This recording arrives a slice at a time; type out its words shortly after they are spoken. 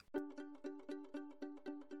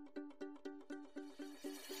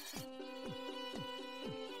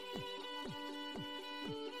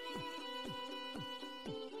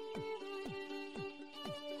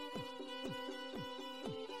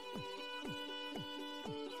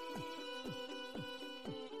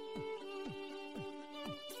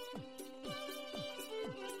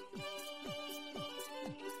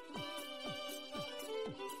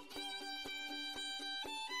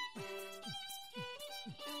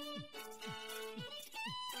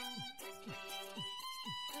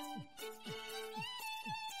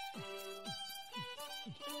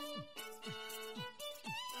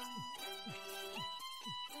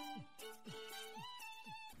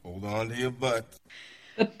Hold on to your butt.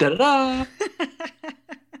 Da-da-da.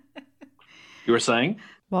 You were saying?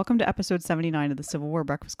 Welcome to episode 79 of the Civil War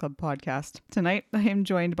Breakfast Club podcast. Tonight, I am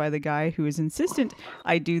joined by the guy who is insistent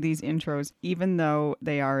I do these intros, even though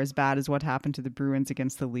they are as bad as what happened to the Bruins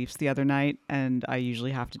against the Leafs the other night, and I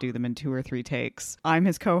usually have to do them in 2 or 3 takes. I'm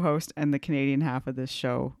his co-host and the Canadian half of this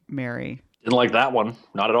show, Mary. Didn't like that one.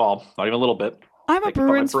 Not at all. Not even a little bit. I'm a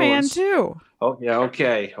Bruins fan too. Oh, yeah.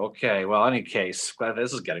 Okay. Well, in any case, glad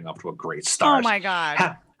this is getting off to a great start. Oh my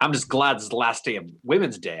God. I'm just glad this is the last day of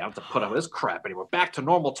Women's Day. I don't have to put up with this crap anymore. Back to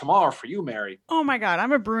normal tomorrow for you, Mary. Oh my God.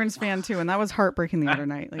 I'm a Bruins fan too. And that was heartbreaking the other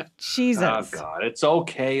night. Like, Jesus. Oh God. It's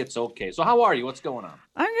okay. So how are you? What's going on?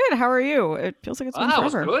 I'm good. How are you? It feels like it's been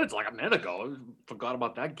forever. It was good. It's like a minute ago. I forgot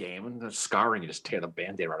about that game and the scarring. You just tear the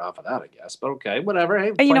Band-Aid right off of that, I guess. But okay, whatever.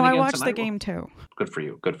 Hey, I watched the game too. Good for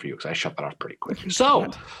you. Because I shut that off pretty quickly.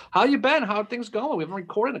 So, how you been? How are things going? We haven't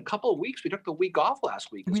recorded in a couple of weeks. We took the week off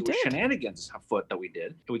last week. We did. Shenanigans afoot that we did.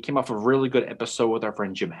 And we came off a really good episode with our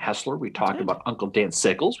friend Jim Hessler. We talked about Uncle Dan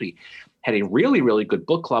Sickles. We had a really, really good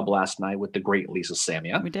book club last night with the great Lisa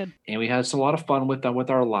Samia. We did. And we had a lot of fun with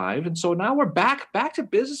our live. And so now we're back to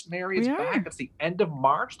business. Mary is back. It's the end of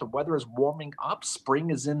March. The weather is warming up. Spring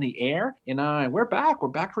is in the air. And we're back. We're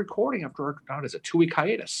back recording after a 2-week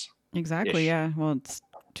hiatus. Exactly, yeah. Well, it's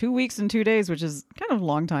 2 weeks and 2 days, which is kind of a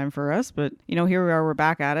long time for us. But, here we are. We're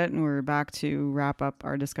back at it. And we're back to wrap up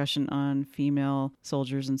our discussion on female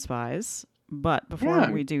soldiers and spies. But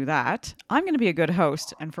before we do that, I'm going to be a good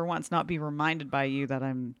host and for once not be reminded by you that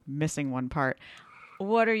I'm missing one part.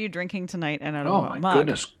 What are you drinking tonight and out of what mug? Oh, my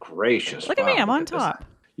goodness gracious. Look at me. I'm on top.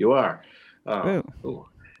 You are. Ooh.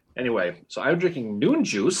 Anyway, so I'm drinking Noon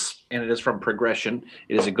Juice, and it is from Progression.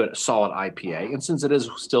 It is a good, solid IPA. And since it is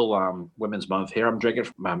still Women's Month here, I'm drinking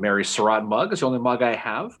from my Mary Surratt mug. It's the only mug I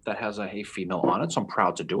have that has a female on it, so I'm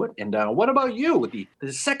proud to do it. And what about you, with the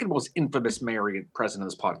second most infamous Mary present in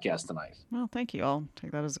this podcast tonight? Well, thank you. I'll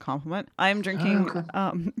take that as a compliment. I'm drinking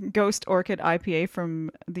Ghost Orchid IPA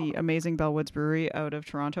from the amazing Bellwoods Brewery out of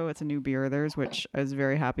Toronto. It's a new beer of theirs, which I was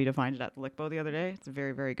very happy to find it at the Lickbo the other day. It's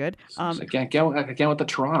very, very good. Again with the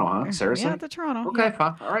Toronto. Huh? Seriously? Yeah, the Toronto. Okay,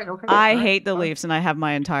 fine. All right. Okay. I hate the Leafs, and I have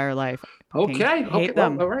my entire life. Okay. Hate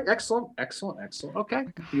them. Well, all right. Excellent. Okay.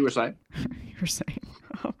 You were saying?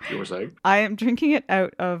 You were saying? I am drinking it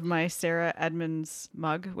out of my Sarah Edmonds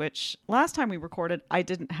mug, which last time we recorded, I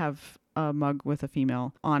didn't have a mug with a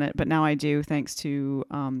female on it, but now I do, thanks to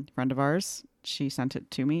a friend of ours. She sent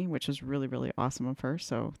it to me, which was really, really awesome of her.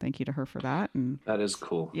 So thank you to her for that. And that is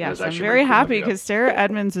cool. Yes, I'm very happy because Sarah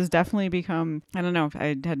Edmonds has definitely become, I don't know, I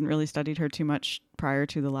hadn't really studied her too much prior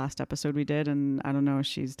to the last episode we did. And I don't know,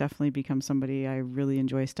 she's definitely become somebody I really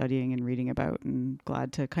enjoy studying and reading about, and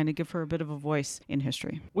glad to kind of give her a bit of a voice in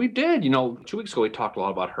history. We did. 2 weeks ago, we talked a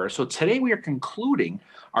lot about her. So today we are concluding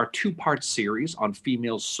our 2-part series on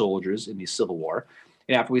female soldiers in the Civil War.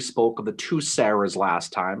 And after we spoke of the 2 Sarahs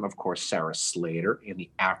last time, of course, Sarah Slater and the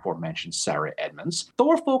aforementioned Sarah Edmonds, though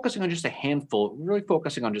we're focusing on just a handful, really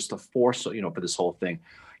focusing on just the 4, for this whole thing.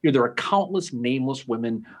 There are countless nameless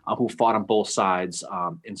women who fought on both sides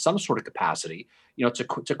in some sort of capacity. To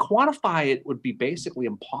quantify it would be basically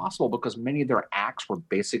impossible because many of their acts were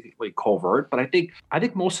basically covert. But I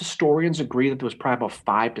think most historians agree that there was probably about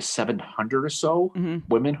 500 to 700 or so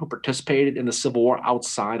women who participated in the Civil War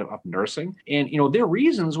outside of nursing. And, their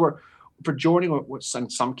reasons were for joining, which in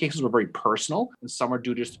some cases were very personal, and some are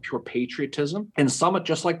due to just pure patriotism. And some,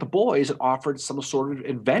 just like the boys, it offered some sort of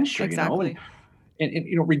adventure, Exactly.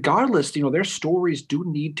 And regardless, their stories do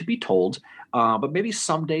need to be told, but maybe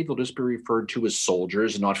someday they'll just be referred to as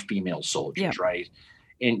soldiers, not female soldiers, right?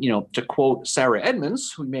 And, to quote Sarah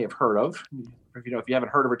Edmonds, who you may have heard of, if you haven't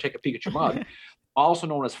heard of her, take a peek at your mug, also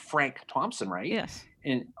known as Frank Thompson, right? Yes.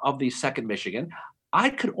 And of the 2nd Michigan,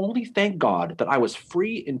 I could only thank God that I was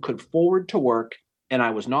free and could forward to work, and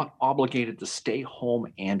I was not obligated to stay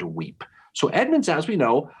home and weep. So Edmonds, as we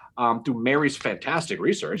know, through Mary's fantastic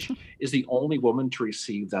research, is the only woman to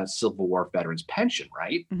receive that Civil War veterans pension,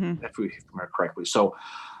 right? If we remember correctly. So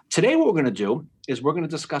today what we're going to do is we're going to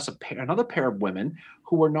discuss another pair of women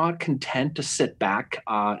who were not content to sit back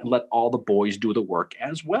and let all the boys do the work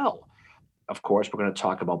as well. Of course, we're going to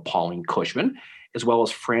talk about Pauline Cushman, as well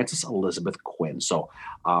as Frances Elizabeth Quinn. So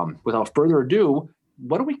without further ado,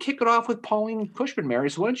 why don't we kick it off with Pauline Cushman, Mary?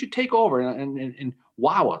 So why don't you take over and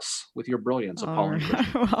wow us with your brilliance of Pauline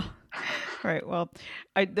Cushman? Well, Right. Well,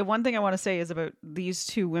 the one thing I want to say is about these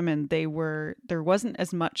two women, there wasn't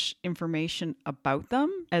as much information about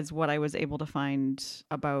them as what I was able to find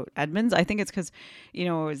about Edmonds. I think it's because,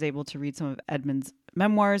 I was able to read some of Edmonds'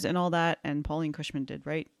 memoirs and all that, and Pauline Cushman did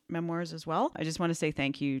write memoirs as well. I just want to say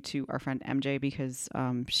thank you to our friend MJ because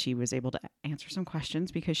she was able to answer some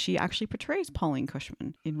questions because she actually portrays Pauline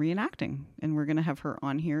Cushman in reenacting. And we're going to have her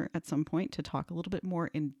on here at some point to talk a little bit more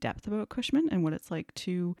in depth about Cushman and what it's like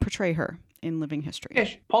to portray her in living history. Yeah,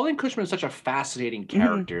 Pauline Cushman is such a fascinating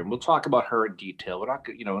character, and we'll talk about her in detail. We're not,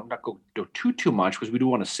 I'm not going to do too much because we do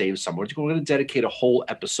want to save some. We're going to dedicate a whole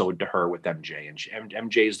episode to her with MJ, and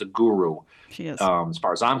MJ is the guru. She is, as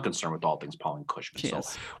far as I'm concerned, with all things Pauline Cushman. She so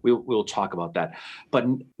is. we'll talk about that. But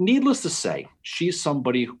needless to say, she's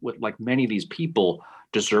somebody with, like many of these people,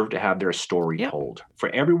 deserve to have their story told. For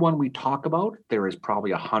everyone we talk about, there is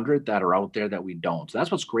probably 100 that are out there that we don't. So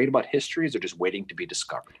that's what's great about history, is they're just waiting to be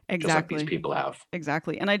discovered. Exactly. Just like these people have.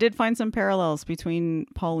 Exactly. And I did find some parallels between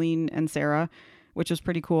Pauline and Sarah, which was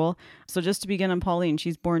pretty cool. So just to begin on Pauline,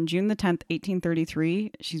 she's born June the 10th,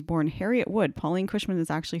 1833. She's born Harriet Wood. Pauline Cushman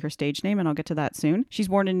is actually her stage name, and I'll get to that soon. She's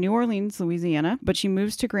born in New Orleans, Louisiana, but she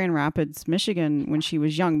moves to Grand Rapids, Michigan when she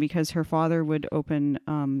was young because her father would open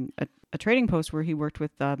a trading post where he worked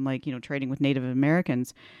with, trading with Native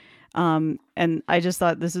Americans. And I just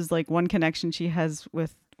thought this is like one connection she has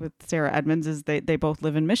with Sarah Edmonds is they both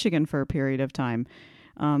live in Michigan for a period of time.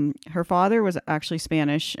 Her father was actually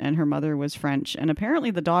Spanish and her mother was French, and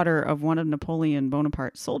apparently the daughter of one of Napoleon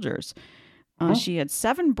Bonaparte's soldiers. She had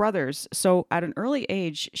 7 brothers. So at an early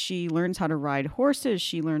age, she learns how to ride horses.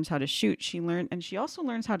 She learns how to shoot. And she also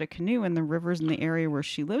learns how to canoe in the rivers in the area where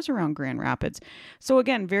she lives around Grand Rapids. So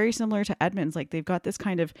again, very similar to Edmonds. Like they've got this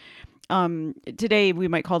kind of, today we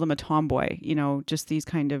might call them a tomboy, just these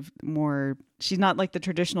kind of more, she's not like the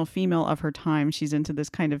traditional female of her time. She's into this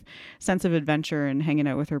kind of sense of adventure and hanging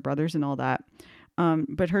out with her brothers and all that.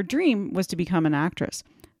 But her dream was to become an actress.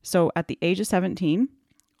 So at the age of 17,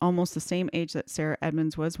 almost the same age that Sarah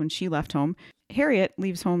Edmonds was when she left home, Harriet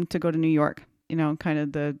leaves home to go to New York,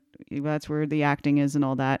 that's where the acting is and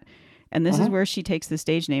all that. And this is where she takes the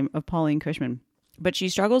stage name of Pauline Cushman. But she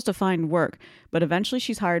struggles to find work, but eventually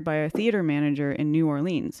she's hired by a theater manager in New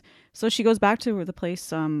Orleans. So she goes back to the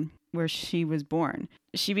place where she was born.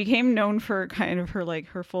 She became known for kind of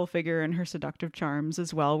her full figure and her seductive charms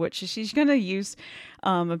as well, which she's going to use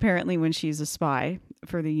apparently when she's a spy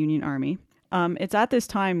for the Union Army. It's at this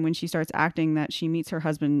time when she starts acting that she meets her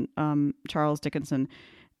husband, Charles Dickinson,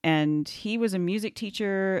 and he was a music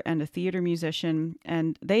teacher and a theater musician,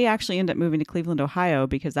 and they actually end up moving to Cleveland, Ohio,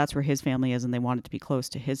 because that's where his family is, and they wanted to be close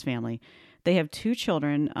to his family. They have 2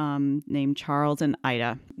 children named Charles and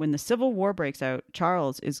Ida. When the Civil War breaks out,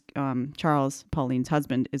 Charles, Pauline's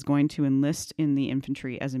husband, is going to enlist in the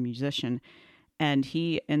infantry as a musician, and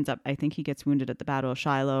he ends up, I think he gets wounded at the Battle of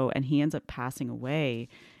Shiloh, and he ends up passing away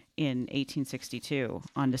in 1862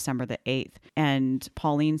 on December the 8th. And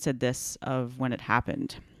Pauline said this of when it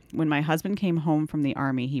happened. When my husband came home from the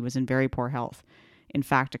army, he was in very poor health. In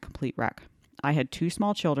fact, a complete wreck. I had 2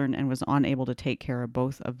 small children and was unable to take care of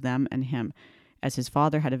both of them and him, as his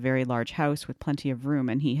father had a very large house with plenty of room,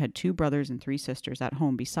 and he had 2 brothers and 3 sisters at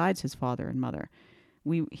home besides his father and mother.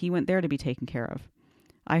 He went there to be taken care of.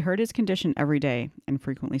 I heard his condition every day and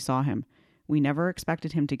frequently saw him. We never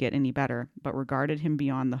expected him to get any better, but regarded him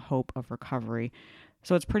beyond the hope of recovery.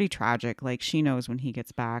 So it's pretty tragic. Like, she knows when he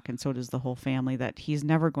gets back, and so does the whole family, that he's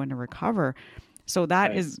never going to recover. So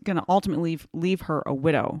that is going to ultimately leave her a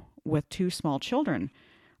widow with 2 small children.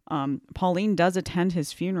 Pauline does attend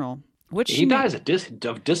his funeral, which he dies of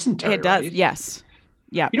dysentery. It does, right? yes.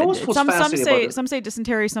 Yeah, what's fascinating some say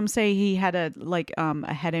dysentery, some say he had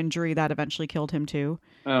a head injury that eventually killed him too.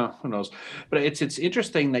 Oh, who knows? But it's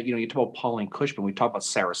interesting that you talk about Pauline Cushman. We talked about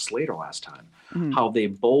Sarah Slater last time. How they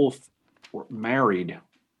both were married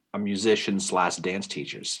a musician / dance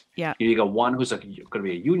teachers. Yeah, you got one who's going to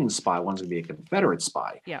be a Union spy, one's going to be a Confederate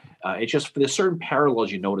spy. Yeah, it's just there's certain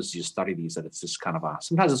parallels you notice as you study these, that it's just kind of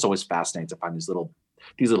sometimes it's always fascinating to find these little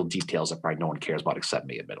details that probably no one cares about except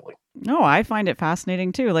me, admittedly. No, I find it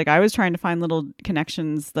fascinating too. Like, I was trying to find little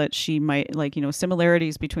connections that she might,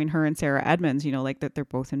 similarities between her and Sarah Edmonds, like that they're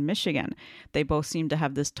both in Michigan. They both seem to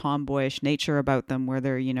have this tomboyish nature about them where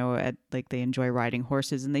they're, they enjoy riding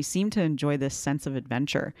horses, and they seem to enjoy this sense of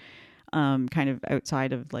adventure, kind of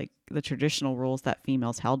outside of the traditional roles that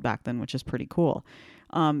females held back then, which is pretty cool.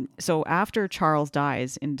 So after Charles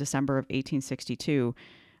dies in December of 1862,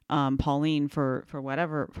 Pauline, for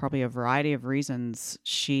whatever, probably a variety of reasons,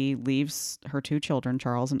 she leaves her 2 children,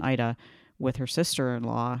 Charles and Ida, with her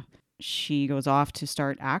sister-in-law. She goes off to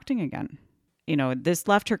start acting again. This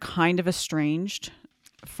left her kind of estranged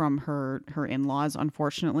from her in-laws,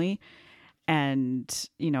 unfortunately. And,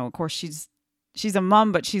 of course she's a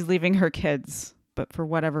mom, but she's leaving her kids, but for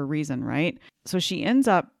whatever reason, right? So she ends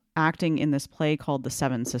up acting in this play called The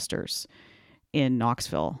Seven Sisters in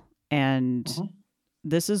Knoxville. And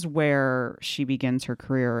this is where she begins her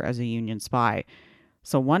career as a Union spy.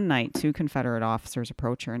 So one night, 2 Confederate officers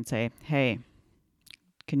approach her and say, "Hey,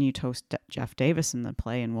 can you toast Jeff Davis in the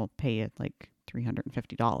play and we'll pay you like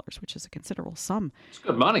 $350, which is a considerable sum." It's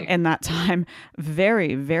good money. In that time.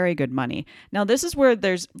 Very, very good money. Now, this is where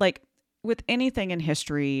there's like, with anything in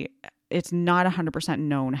history, it's not 100%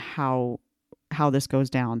 known how this goes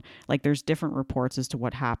down. Like, there's different reports as to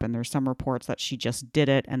what happened. There's some reports that she just did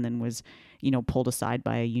it and then was, pulled aside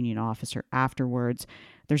by a Union officer afterwards.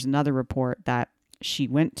 There's another report that she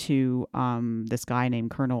went to this guy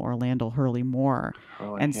named Colonel Orlando Hurley Moore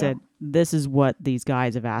and said, "This is what these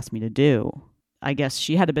guys have asked me to do." I guess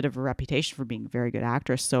she had a bit of a reputation for being a very good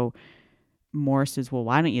actress. So Moore says, "Well,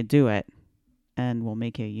 why don't you do it? And we'll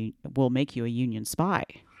make you a Union spy."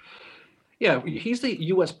 Yeah, he's the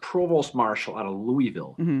U.S. Provost Marshal out of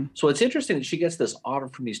Louisville. So it's interesting that she gets this offer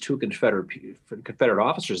from these 2 Confederate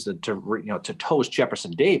officers to toast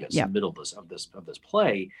Jefferson Davis in the middle of this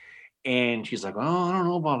play, and she's like, "Oh, I don't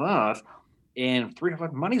know about that." And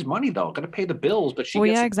money's money, though. Got to pay the bills, but she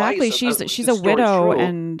gets exactly. advice. She's a widow,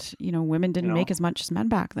 and women didn't make as much as men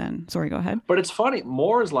back then. Sorry, go ahead. But it's funny.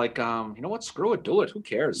 Moore is like, you know what? Screw it, do it. Who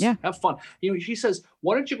cares? Yeah, have fun. She says,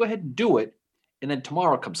 "Why don't you go ahead and do it, and then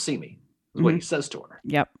tomorrow come see me." Is what he says to her.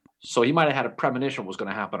 Yep. So he might have had a premonition what was going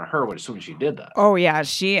to happen to her as soon as she did that. Oh yeah,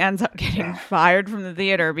 she ends up getting fired from the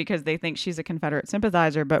theater because they think she's a Confederate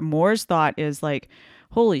sympathizer. But Moore's thought is like,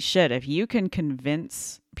 holy shit, if you can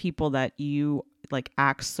convince people that you like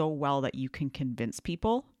act so well that you can convince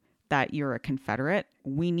people that you're a Confederate,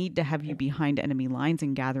 we need to have you behind enemy lines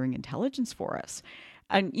and gathering intelligence for us.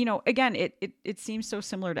 And, again, it seems so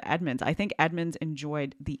similar to Edmonds. I think Edmonds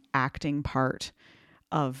enjoyed the acting part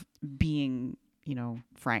of being,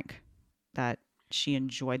 Frank, that she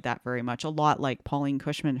enjoyed that very much. A lot like Pauline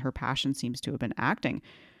Cushman, her passion seems to have been acting.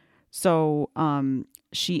 So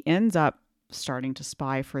she ends up starting to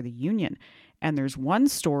spy for the Union. And there's one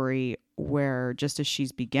story where just as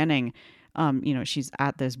she's beginning, she's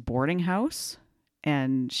at this boarding house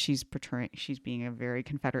and she's being a very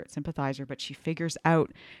Confederate sympathizer, but she figures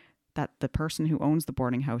out that the person who owns the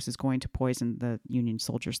boarding house is going to poison the Union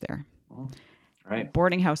soldiers there. Right.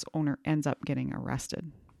 Boarding house owner ends up getting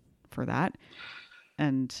arrested for that.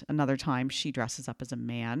 And another time she dresses up as a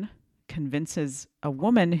man, convinces a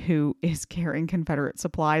woman who is carrying Confederate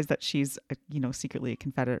supplies that she's, secretly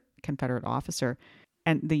a Confederate officer,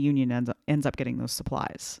 and the Union ends up getting those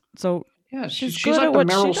supplies. So yeah, she's good like at the what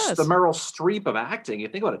Meryl, she does. the Meryl Streep of acting. You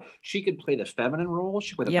think about it. She could play the feminine role.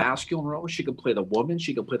 She could play the masculine role. She could play the woman.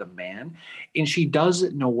 She could play the man. And she does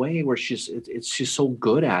it in a way where she's so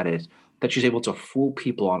good at it that she's able to fool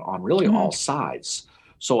people on really all sides.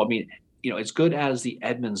 So, I mean, as good as the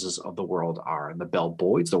Edmondses of the world are and the Belle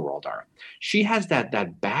Boyds of the world are, she has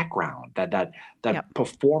that background, that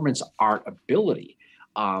performance art ability.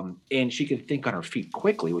 And she can think on her feet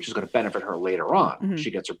quickly, which is going to benefit her later on when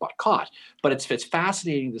she gets her butt caught. But it's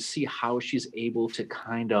fascinating to see how she's able to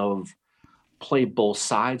kind of play both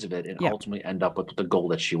sides of it and ultimately end up with the goal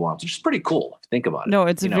that she wants, which is pretty cool. Think about it. No,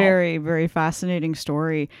 it's a very, very fascinating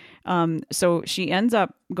story. So she ends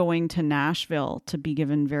up going to Nashville to be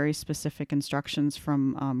given very specific instructions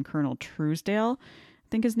from Colonel Truesdale, I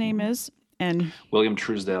think his name is. And William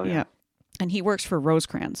Truesdale, yeah. And he works for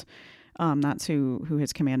Rosecrans. That's who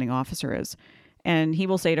his commanding officer is. And he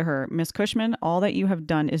will say to her, "Miss Cushman, all that you have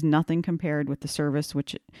done is nothing compared with the service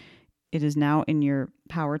which it is now in your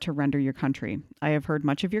power to render your country. I have heard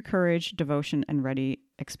much of your courage, devotion, and ready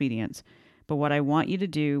expedients. But what I want you to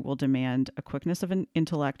do will demand a quickness of an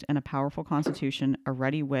intellect and a powerful constitution, a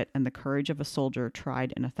ready wit, and the courage of a soldier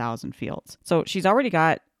tried in 1,000 fields." So she's already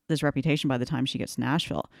got this reputation by the time she gets to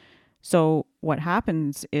Nashville. So what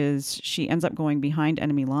happens is she ends up going behind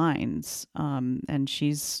enemy lines, and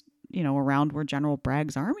she's, around where General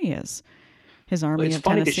Bragg's army is, his army of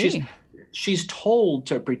Tennessee. She's told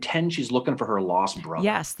to pretend she's looking for her lost brother.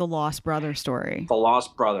 Yes, the lost brother story. The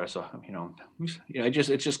lost brother. So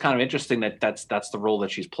it's just kind of interesting that's the role that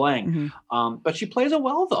she's playing. But she plays it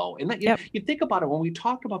well, though. And that you think about it, when we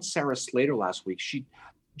talked about Sarah Slater last week, she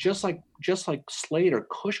just like Slater,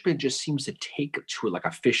 Cushman just seems to take it to it like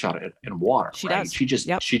a fish out in water. She right? does. She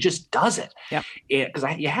just does it. Yep.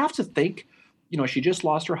 Because you have to think, she just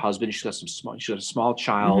lost her husband. She got a small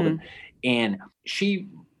child, and she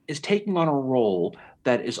is taking on a role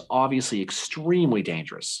that is obviously extremely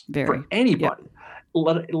dangerous Very. for Yep. anybody,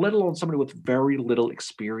 let alone somebody with very little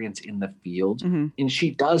experience in the field. hmm And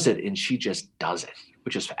she does it, and she just does it,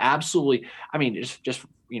 which is absolutely, I mean, it's just,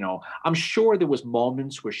 I'm sure there was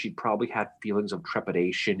moments where she probably had feelings of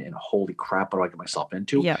trepidation and holy crap, what do I get myself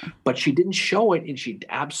into? Yeah. But she didn't show it, and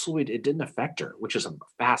it didn't affect her, which is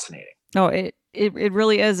fascinating. No, it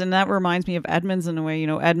really is. And that reminds me of Edmonds in a way.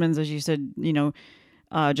 Edmonds, as you said,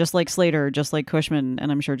 just like Slater, just like Cushman, and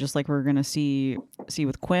I'm sure just like we're going to see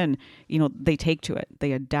with Quinn, they take to it.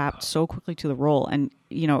 They adapt so quickly to the role. And,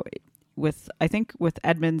 I think with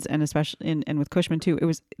Edmonds and especially and with Cushman too, it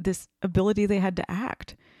was this ability they had to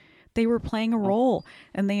act. They were playing a role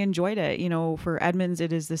and they enjoyed it. For Edmonds,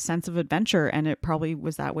 it is this sense of adventure, and it probably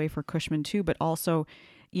was that way for Cushman too. But also,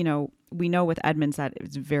 we know with Edmonds that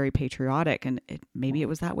it's very patriotic, and maybe it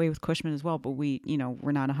was that way with Cushman as well, but we're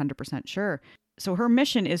not 100% sure. So her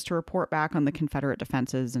mission is to report back on the Confederate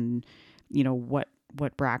defenses and, what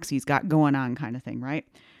Braxy's got going on, kind of thing, right?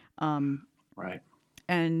 Right.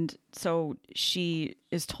 And so she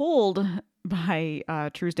is told by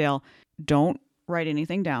Truesdale, don't write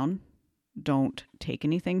anything down. Don't take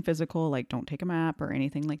anything physical, like don't take a map or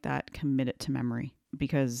anything like that. Commit it to memory.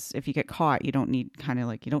 Because if you get caught, you don't need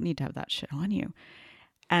to have that shit on you.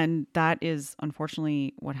 And that is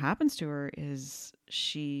unfortunately what happens to her. Is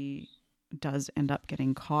she does end up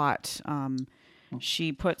getting caught.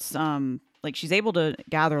 She puts she's able to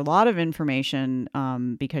gather a lot of information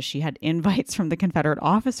because she had invites from the Confederate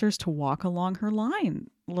officers to walk along her line,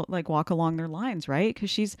 walk along their lines, right? Because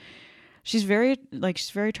she's very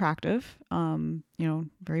attractive,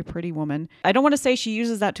 very pretty woman. I don't want to say she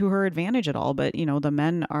uses that to her advantage at all, but the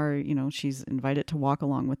men are, she's invited to walk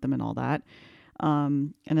along with them and all that.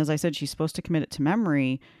 And as I said, she's supposed to commit it to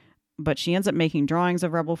memory, but she ends up making drawings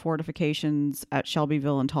of rebel fortifications at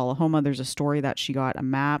Shelbyville and Tullahoma. There's a story that she got a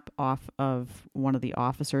map off of one of the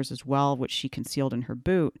officers as well, which she concealed in her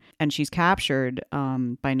boot. And she's captured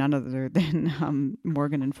by none other than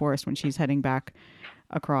Morgan and Forrest when she's heading back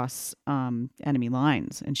across enemy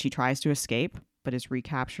lines. And she tries to escape, but is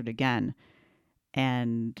recaptured again.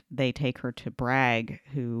 And they take her to Bragg,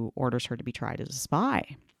 who orders her to be tried as a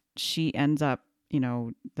spy. She ends up,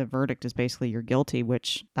 the verdict is basically you're guilty,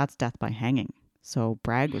 which that's death by hanging. So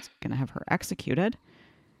Bragg was going to have her executed.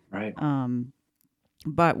 Right.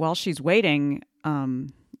 But while she's waiting,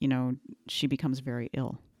 she becomes very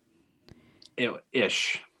ill.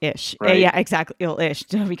 Ish. Right? Yeah, exactly. Ill-ish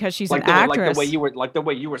because she's an actress. Like the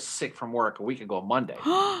way you were sick from work a week ago on Monday.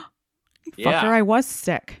 Fucker, I was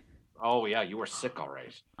sick. Oh yeah, you were sick, all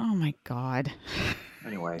right. Oh my God.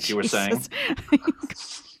 Anyway, you were saying.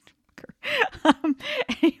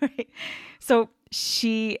 Anyway, so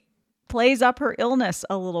she plays up her illness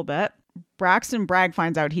a little bit. Braxton Bragg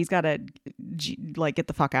finds out he's got to get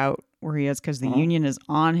the fuck out where he is because the Union is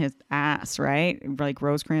on his ass, right? Like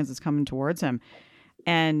Rosecrans is coming towards him.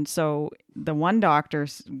 And so the one doctor,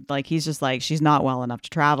 he's just like, she's not well enough to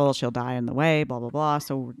travel. She'll die on the way, blah, blah, blah.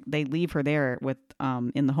 So they leave her there with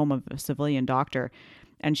in the home of a civilian doctor.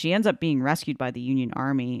 And she ends up being rescued by the Union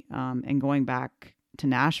Army and going back to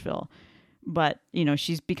Nashville. But,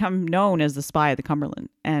 she's become known as the spy of the Cumberland.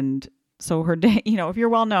 And so her day, if you're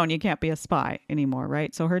well known, you can't be a spy anymore,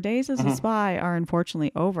 right? So her days as a spy are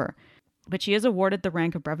unfortunately over. But she is awarded the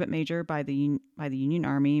rank of brevet major by the Union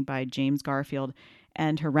Army by James Garfield.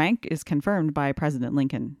 And her rank is confirmed by President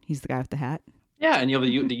Lincoln. He's the guy with the hat. Yeah, and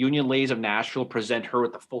the Union ladies of Nashville present her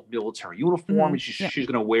with the full military uniform, and she's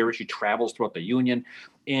going to wear it. She travels throughout the Union,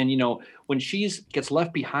 and when she gets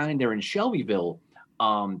left behind there in Shelbyville,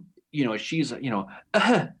 she's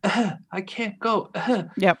I can't go.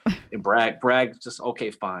 Yep. And Bragg just okay,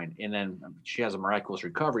 fine, and then she has a miraculous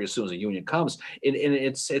recovery as soon as the Union comes, and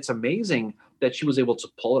it's amazing that she was able to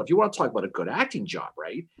pull it. If you want to talk about a good acting job,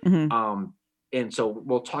 right? Mm-hmm. And so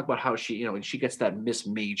we'll talk about how she, and she gets that Miss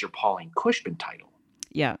Major Pauline Cushman title.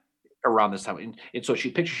 Yeah. Around this time, and so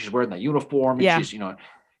she's wearing that uniform, and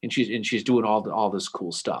she's doing all this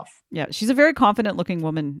cool stuff. Yeah, she's a very confident looking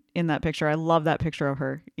woman in that picture. I love that picture of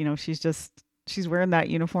her. She's wearing that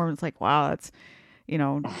uniform. It's like, wow, that's,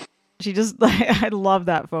 she just, I love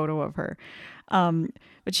that photo of her.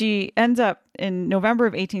 But she ends up in November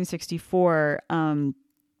of 1864. Her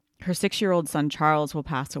 6-year-old son Charles will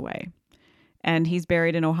pass away. And he's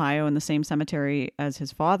buried in Ohio in the same cemetery as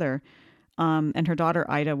his father. And her daughter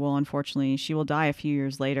Ida she will die a few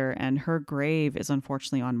years later, and her grave is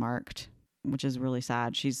unfortunately unmarked, which is really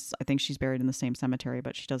sad. I think she's buried in the same cemetery,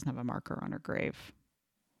 but she doesn't have a marker on her grave,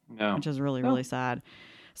 which is really, really sad.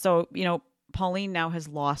 So, Pauline now has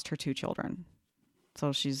lost her 2 children.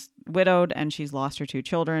 So she's widowed and she's lost her 2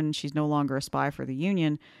 children. She's no longer a spy for the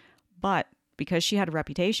Union, but because she had a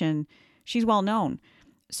reputation, she's well known.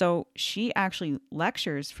 So she actually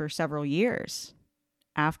lectures for several years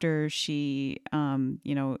after she,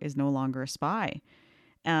 is no longer a spy.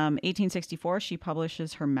 1864, she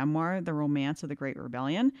publishes her memoir, The Romance of the Great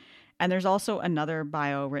Rebellion. And there's also another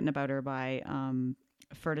bio written about her by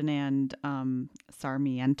Ferdinand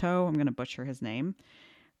Sarmiento. I'm going to butcher his name.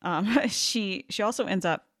 She also ends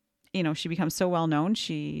up, she becomes so well known.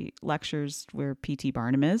 She lectures where P.T.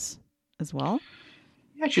 Barnum is as well.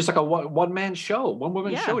 Yeah, she's like a one-man show,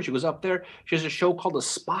 one-woman show. She goes up there. She has a show called The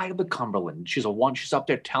Spy of the Cumberland. She's up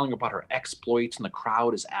there telling about her exploits, and the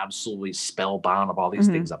crowd is absolutely spellbound of all these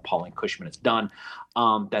things that Pauline Cushman has done.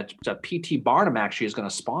 That P.T. Barnum actually is going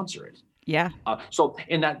to sponsor it. Yeah. So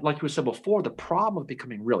in that, like we said before, the problem with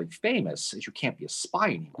becoming really famous is you can't be a spy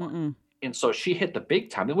anymore. Mm-mm. And so she hit the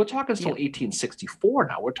big time. And we're talking still 1864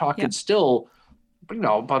 now. We're talking still,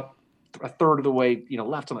 about a third of the way,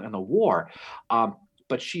 left in the war.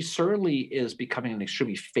 But she certainly is becoming an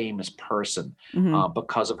extremely famous person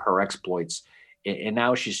because of her exploits. And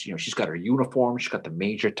now she's got her uniform, she's got the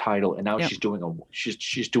major title, and now she's doing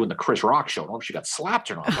she's doing the Chris Rock show. I don't know if she got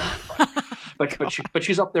slapped or not, but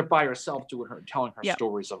she's up there by herself telling her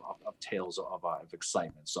stories of tales of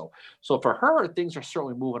excitement. So for her, things are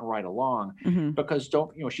certainly moving right along because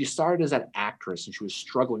she started as an actress and she was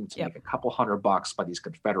struggling to make a couple $100 by these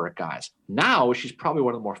Confederate guys. Now she's probably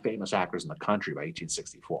one of the more famous actors in the country by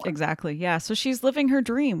 1864. Exactly. Yeah. So she's living her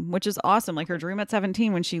dream, which is awesome. Like her dream at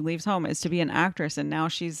 17 when she leaves home is to be an actress, and now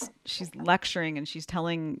she's lecturing and she's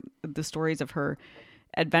telling the stories of her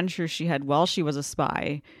adventures she had while she was a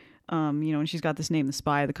spy. And she's got this name, The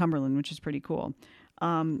Spy of the Cumberland, which is pretty cool.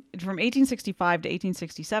 From 1865 to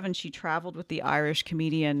 1867, she traveled with the Irish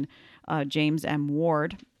comedian James M.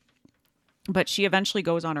 Ward, but she eventually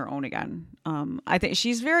goes on her own again. I think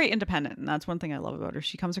she's very independent, and that's one thing I love about her.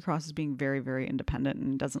 She comes across as being very, very independent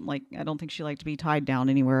and I don't think she liked to be tied down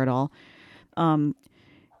anywhere at all. By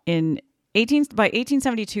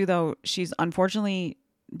 1872, though, she's unfortunately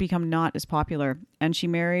become not as popular, and she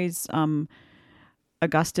marries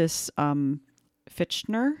Augustus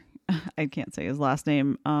Fichtner. I can't say his last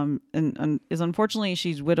name. And is unfortunately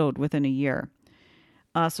she's widowed within a year.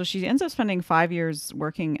 So she ends up spending 5 years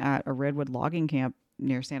working at a redwood logging camp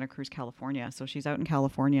near Santa Cruz, California. So she's out in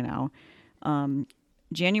California now.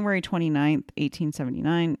 January 29th,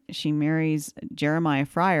 1879, she marries Jeremiah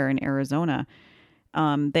Fryer in Arizona.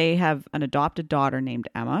 They have an adopted daughter named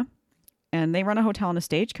Emma, and they run a hotel and a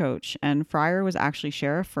stagecoach. And Fryer was actually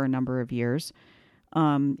sheriff for a number of years.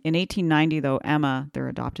 In 1890, though, Emma, their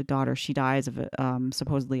adopted daughter, she dies of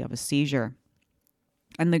supposedly of a seizure.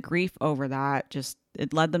 And the grief over that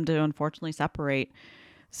it led them to unfortunately separate.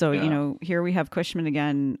 So, here we have Cushman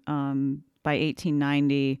again. By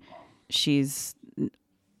 1890, she's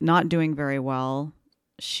not doing very well.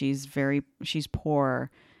 She's poor,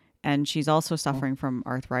 and she's also suffering from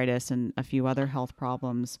arthritis and a few other health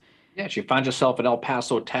problems. Yeah, she finds herself in El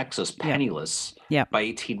Paso, Texas, penniless by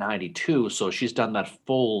 1892. So she's done that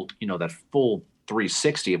full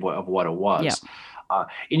 360 of what it was. Yeah.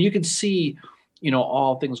 And you can see,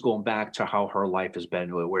 all things going back to how her life has been,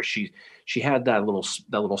 where she had that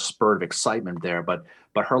little spurt of excitement there, but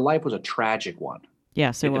her life was a tragic one.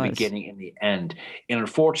 Yes, it was. In the beginning and the end. And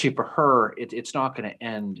unfortunately for her, it's not going to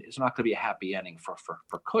end. It's not going to be a happy ending for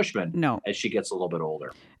Cushman. No. As she gets a little bit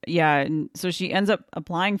older. Yeah. And so she ends up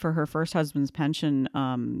applying for her first husband's pension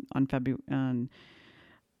on February. And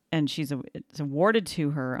it's awarded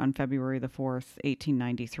to her on February the 4th,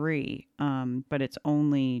 1893. But it's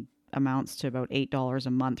only amounts to about $8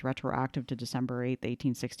 a month retroactive to December 8th,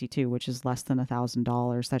 1862, which is less than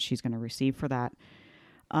 $1,000 that she's going to receive for that.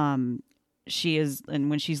 And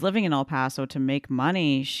when she's living in El Paso to make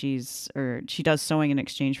money, she does sewing in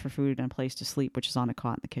exchange for food and a place to sleep, which is on a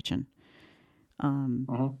cot in the kitchen.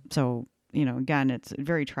 So, again, it's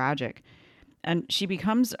very tragic. And she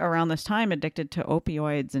becomes around this time addicted to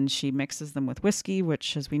opioids, and she mixes them with whiskey,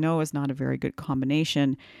 which, as we know, is not a very good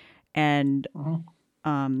combination. And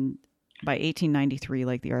by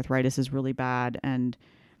 1893, the arthritis is really bad, and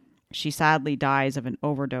she sadly dies of an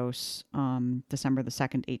overdose December the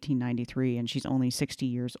 2nd, 1893, and she's only 60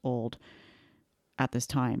 years old at this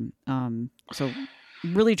time. So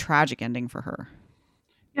really tragic ending for her.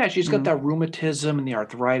 Yeah, she's got that rheumatism and the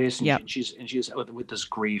arthritis, and she's with this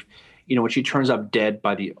grief. When she turns up dead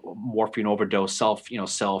by the morphine overdose, self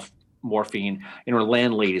morphine, and her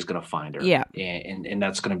landlady is going to find her. Yeah, and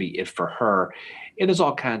that's going to be it for her. And there's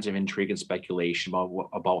all kinds of intrigue and speculation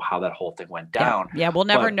about how that whole thing went down. Yeah, we'll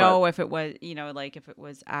never know if it was, if it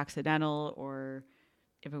was accidental or,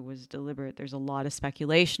 if it was deliberate. There's a lot of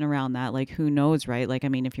speculation around that. Like, who knows, right? Like, I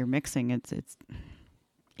mean, if you're mixing, it's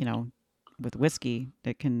you know, with whiskey,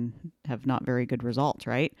 it can have not very good results,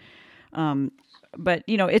 right? But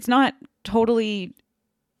you know, it's not totally,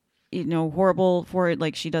 you know, horrible for it.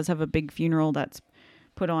 Like, she does have a big funeral that's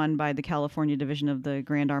put on by the California Division of the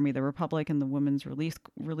Grand Army of the Republic and the Women's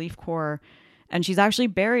Relief Corps. And she's actually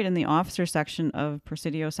buried in the officer section of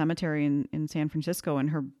Presidio Cemetery in San Francisco. And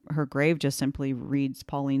her grave just simply reads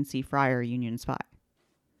Pauline C. Fryer, Union Spy.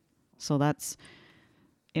 So that's,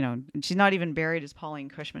 you know, she's not even buried as Pauline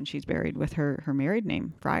Cushman. She's buried with her married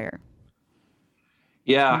name, Fryer.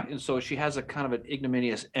 Yeah, and so she has a kind of an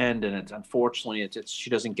ignominious end, and it's unfortunately she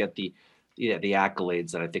doesn't get the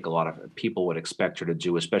accolades that I think a lot of people would expect her to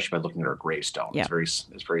do, especially by looking at her gravestone. Yeah.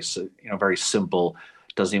 It's very very simple.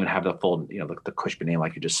 Doesn't even have the full the Cushman name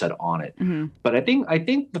like you just said on it. Mm-hmm. But I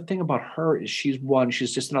think the thing about her is she's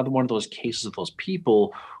just another one of those cases of those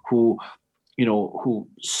people who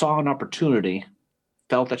saw an opportunity,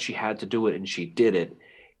 felt that she had to do it, and she did it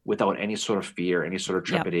without any sort of fear, any sort of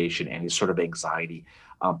trepidation, any sort of anxiety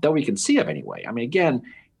that we can see of anyway. I mean, again,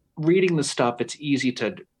 reading the stuff, it's easy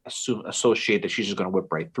to associate that she's just going to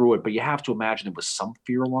whip right through it, but you have to imagine there was some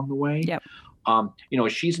fear along the way. Yep.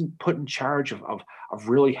 She's put in charge of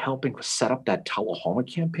really helping set up that Tullahoma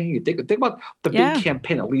campaign. You think about the big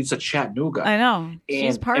campaign that leads to Chattanooga. I know.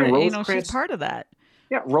 She's part of that.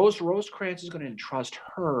 Yeah, Rosecrans is going to entrust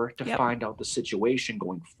her to find out the situation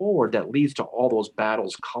going forward that leads to all those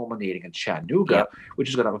battles culminating in Chattanooga, which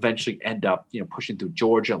is going to eventually end up, pushing through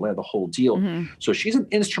Georgia, Atlanta, the whole deal. Mm-hmm. So she's an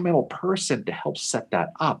instrumental person to help set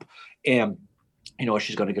that up. And,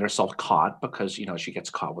 she's going to get herself caught because, she gets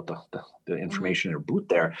caught with the information in her boot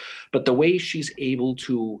there. But the way she's able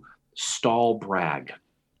to stall Bragg,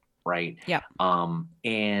 right? Yeah.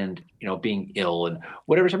 And being ill and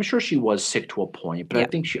whatever. So I'm sure she was sick to a point, but I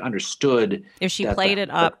think she understood if she played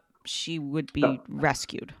it up, she would be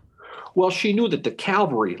rescued. Well, she knew that the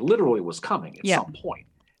cavalry literally was coming at some point.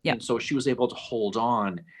 Yeah. And so she was able to hold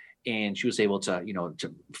on, and she was able to,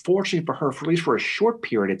 fortunately for her, at least for a short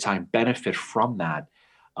period of time, benefit from that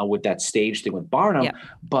with that stage thing with Barnum. Yeah.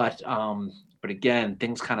 But again,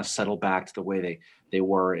 things kind of settle back to the way they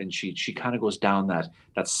were, and she kind of goes down that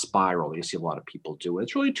spiral you see a lot of people do.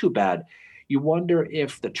 It's really too bad. You wonder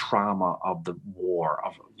if the trauma of the war,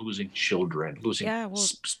 of losing children, losing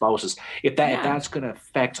spouses, if that's going to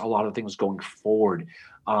affect a lot of things going forward.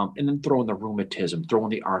 And then throw in the rheumatism, throw in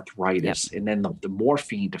the arthritis, and then the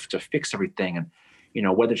morphine to fix everything.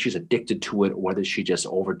 And whether she's addicted to it or whether she just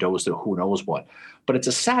overdosed or who knows what. But it's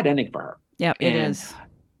a sad ending for her. Yeah, it is.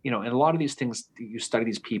 And a lot of these things, you study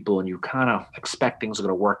these people and you kind of expect things are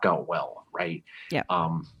going to work out well, right? Yeah.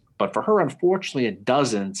 But for her, unfortunately, it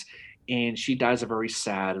doesn't. And she dies a very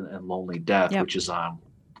sad and lonely death, which is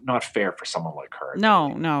not fair for someone like her.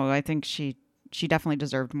 No, I think she definitely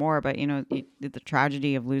deserved more. But, the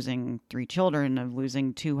tragedy of losing 3 children, of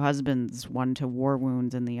losing 2 husbands, one to war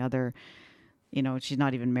wounds and the other, she's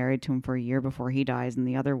not even married to him for a year before he dies. And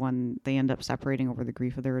the other one, they end up separating over the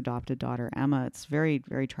grief of their adopted daughter, Emma. It's very,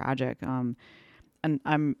 very tragic. And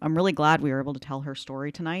I'm really glad we were able to tell her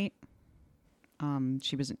story tonight.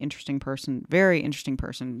 She was an interesting person, very interesting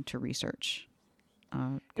person to research.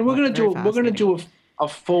 And we're going to do a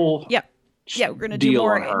full we're going to do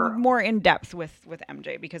more in depth with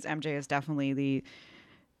MJ, because MJ is definitely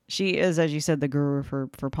she is, as you said, the guru for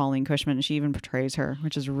Pauline Cushman. She even portrays her,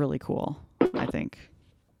 which is really cool, I think.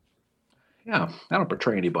 Yeah, I don't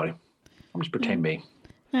portray anybody. I'm just portraying me.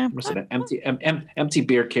 Yeah. I'm just an empty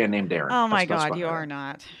beer can named Aaron. Oh my God, you are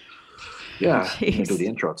not. Yeah, I'm gonna do the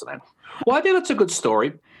intro tonight. Well, I think that's a good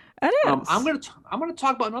story. It is. I'm gonna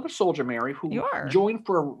talk about another soldier, Mary, who joined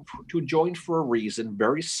for a reason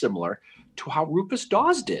very similar to how Rufus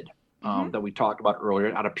Dawes did, that we talked about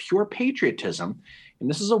earlier, out of pure patriotism. And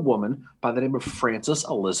this is a woman by the name of Frances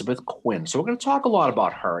Elizabeth Quinn. So we're going to talk a lot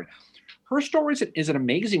about her. Her story is an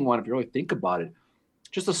amazing one if you really think about it.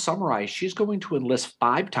 Just to summarize, she's going to enlist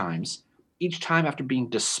 5 times, each time after being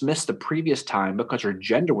dismissed the previous time because her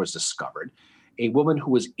gender was discovered. A woman who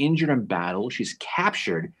was injured in battle, she's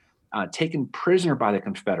captured, taken prisoner by the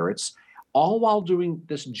Confederates, all while doing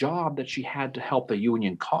this job that she had to help the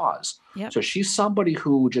Union cause. Yep. So she's somebody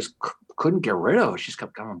who just couldn't get rid of. She's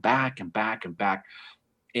kept coming back and back and back.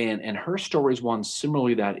 And her story is one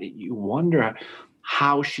similarly that you wonder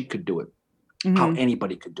how she could do it, how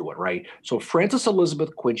anybody could do it, right? So Frances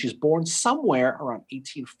Elizabeth Quinn, she's born somewhere around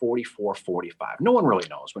 1844, 45. No one really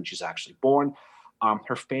knows when she's actually born.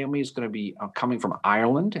 Her family is going to be coming from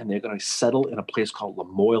Ireland, and they're going to settle in a place called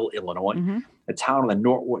Lamoille, Illinois, a town in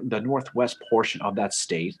the northwest portion of that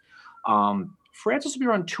state. Francis will be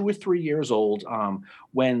around 2 or 3 years old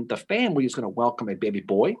when the family is going to welcome a baby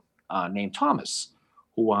boy named Thomas,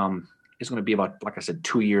 who is going to be about, like I said,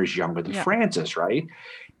 2 years younger than Yeah. Francis, right?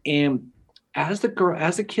 And as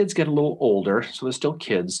the kids get a little older, so they're still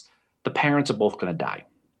kids, the parents are both going to die,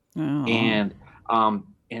 Oh.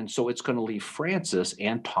 and so it's going to leave Francis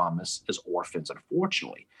and Thomas as orphans,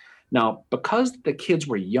 unfortunately. Now, because the kids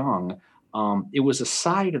were young, it was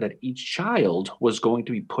decided that each child was going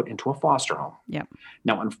to be put into a foster home. Yep.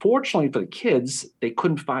 Now, unfortunately for the kids, they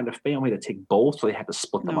couldn't find a family to take both, so they had to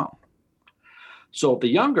split them No. up. So the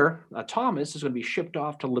younger, Thomas, is going to be shipped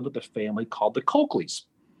off to live with a family called the Coakleys,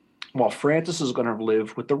 while Francis is going to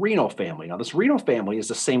live with the Reno family. Now, this Reno family is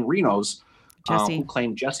the same Renos Jesse. who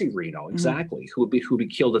claimed Jesse Reno, exactly, who would be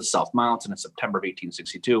killed at South Mountain in September of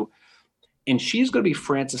 1862. And she's going to be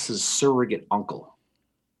Francis's surrogate uncle.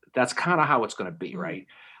 That's kind of how it's going to be, right?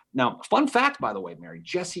 Now, fun fact, by the way, Mary,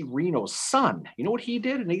 Jesse Reno's son, you know what he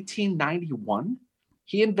did in 1891?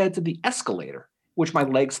 He invented the escalator, which my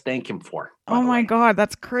legs thank him for. by Oh the my way. God,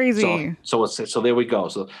 that's crazy. So there we go.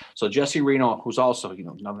 So Jesse Reno, who's also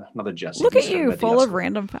another Jesse. Look he's at you, invented the full of escalator.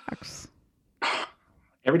 random facts.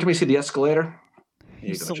 Every time we see the escalator, here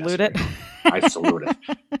You go, salute Jesse it. Reno. I salute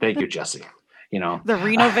it. Thank you, Jesse. The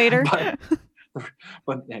Renovator.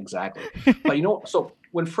 But exactly. But so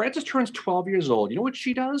when Frances turns 12 years old, you know what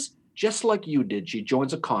she does? Just like you did, she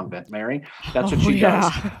joins a convent, Mary. That's what she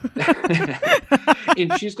does.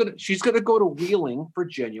 And she's gonna go to Wheeling,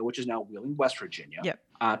 Virginia, which is now Wheeling, West Virginia,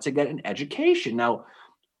 Yep. to get an education. Now,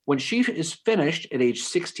 when she is finished at age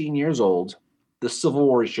 16 years old, the Civil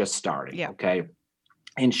War is just starting. Yep. Okay.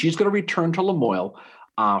 And she's going to return to Lamoille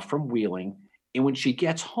from Wheeling. And when she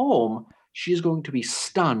gets home, she's going to be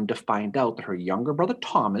stunned to find out that her younger brother,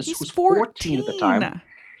 Thomas, He's who was 14 at the time, 14.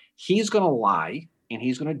 he's going to lie and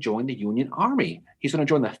he's going to join the Union Army. He's going to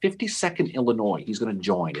join the 52nd Illinois. He's going to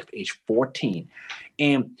join at age 14.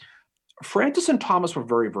 And Francis and Thomas were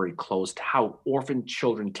very, very close to how orphan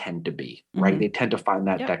children tend to be, right? Mhm. They tend to find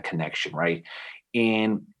that connection, right?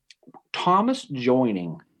 And Thomas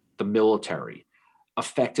joining the military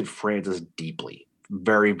affected Francis deeply,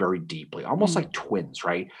 very, very deeply, almost like twins,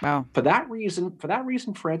 right? Wow. For that reason,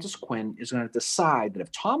 Francis Quinn is going to decide that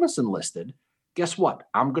if Thomas enlisted, guess what?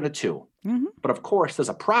 I'm going to too. Mhm. But of course, there's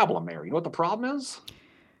a problem, Mary. You know what the problem is?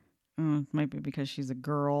 Might be because she's a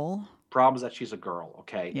girl. Problem is that she's a girl,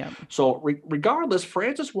 okay? Yeah. So regardless,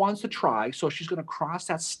 Frances wants to try, so she's going to cross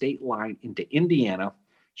that state line into Indiana.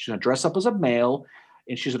 She's going to dress up as a male,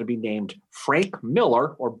 and she's going to be named Frank Miller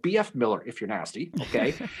or B.F. Miller if you're nasty,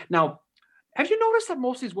 okay? Now, have you noticed that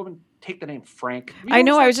most of these women take the name Frank? I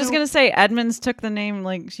know. I was just gonna say Edmonds took the name,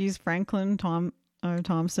 like she's Franklin Thompson.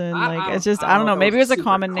 I don't know. Maybe it was a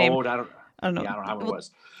common name. I don't know. Yeah, I don't know how it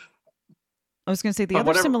was. I was gonna say the But other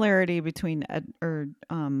whatever- similarity between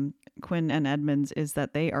Quinn and Edmonds is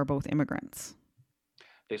that they are both immigrants.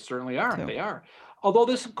 They certainly are. So- They are. Although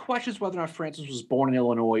there's some questions whether or not Frances was born in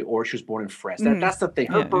Illinois or she was born in France. Mhm. That's the thing.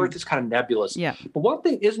 Her Yeah, birth is kind of nebulous. Yeah. But one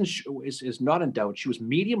thing is not in doubt. She was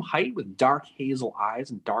medium height with dark hazel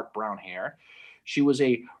eyes and dark brown hair. She was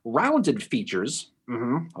a rounded features.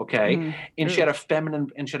 Okay. Mhm. And she had a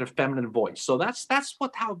feminine voice. So that's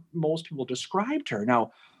how most people described her.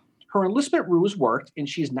 Now, her enlistment ruse worked, and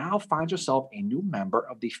she's now finds herself a new member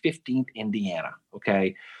of the 15th Indiana.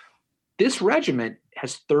 Okay. This regiment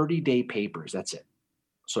has 30-day papers. That's it.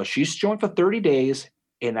 So she's joined for 30 days,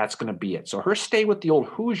 and that's going to be it. So her stay with the old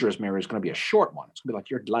Hoosiers, Mary, is going to be a short one. It's going to be like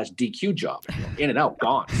your last DQ job. In and out,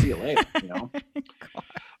 gone. See you later.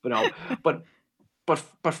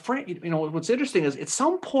 But Frank, what's interesting is at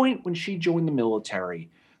some point when she joined the military,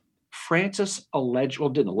 Frances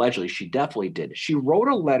she definitely did. She wrote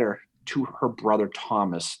a letter to her brother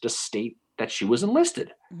Thomas to state that she was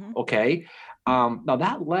enlisted. Mhm. Okay. Now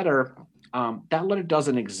that letter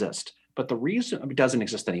doesn't exist, but the reason it doesn't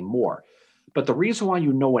exist anymore. But the reason why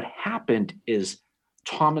you know what happened is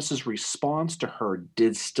Thomas's response to her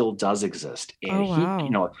still does exist,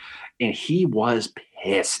 and he was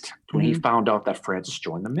pissed when he found out that Frances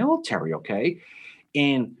joined the military. Okay,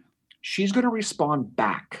 and she's going to respond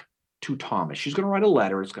back to Thomas. She's going to write a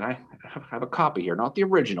letter. It's going to have a copy here, not the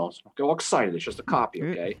original. So don't get all excited. It's just a copy.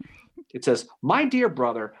 Okay, it says, "My dear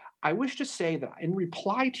brother, I wish to say that in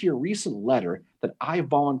reply to your recent letter that I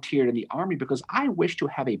volunteered in the army because I wish to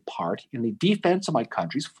have a part in the defense of my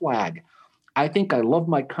country's flag. I think I love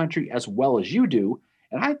my country as well as you do,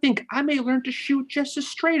 and I think I may learn to shoot just as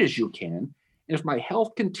straight as you can. And if my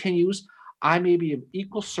health continues, I may be of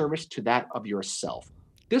equal service to that of yourself.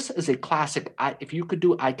 This is a classic. If you could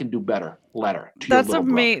do, I can do better. Letter to That's your little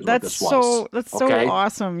brother. amazing. Is what this was. That's so Okay?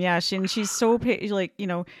 awesome. Yeah, she's so like,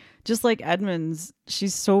 just like Edmonds,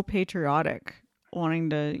 she's so patriotic, wanting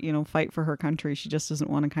to, fight for her country. She just doesn't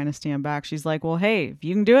want to kind of stand back. She's like, well, hey, if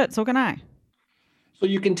you can do it, so can I. So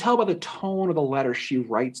you can tell by the tone of the letter she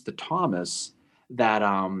writes to Thomas that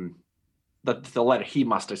the letter he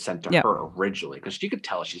must have sent to her originally, because you could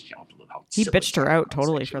tell she's how he silly bitched her out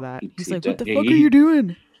totally for conversation. that. He's He like, what did. the fuck are you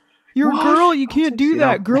doing? You're What? a girl. You can't do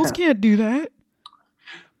that. Girls Yeah. can't do that.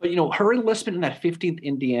 But her enlistment in that 15th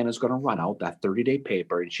Indiana is going to run out, that 30-day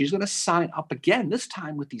paper, and she's going to sign up again, this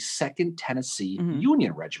time with the 2nd Tennessee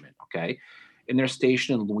Union Regiment, okay? And they're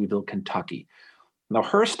stationed in Louisville, Kentucky. Now,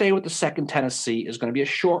 her stay with the 2nd Tennessee is going to be a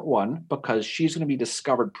short one because she's going to be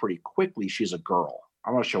discovered pretty quickly. She's a girl.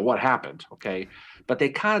 I'm not sure what happened, okay? But they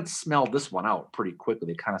kind of smelled this one out pretty quickly.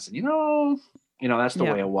 They kind of said, that's the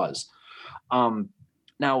way it was.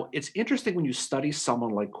 Now, it's interesting when you study someone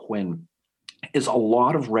like Quinn, is a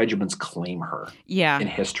lot of regiments claim her in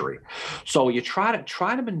history. So you try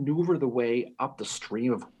to maneuver the way up the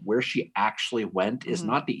stream of where she actually went is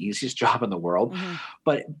not the easiest job in the world.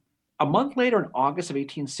 But a month later, in August of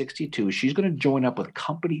 1862, she's going to join up with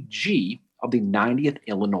Company G of the 90th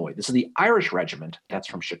Illinois. This is the Irish regiment that's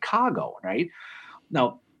from Chicago, right?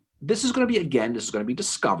 Now, this is going to be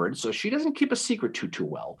discovered. So she doesn't keep a secret too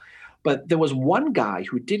well. But there was one guy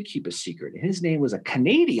who did keep a secret, and his name was a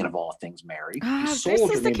Canadian of all things, Mary. This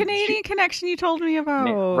is the Canadian connection you told me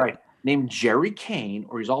about. Named Jerry Kane,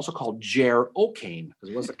 or he's also called Jer O'Kane, because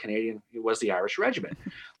he was a Canadian, he was the Irish regiment.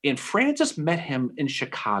 And Frances met him in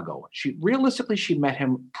Chicago. She met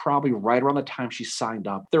him probably right around the time she signed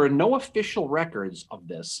up. There are no official records of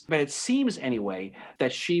this, but it seems anyway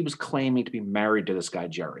that she was claiming to be married to this guy,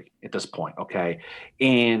 Jerry, at this point, okay?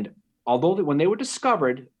 And although when they were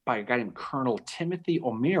discovered by a guy named Colonel Timothy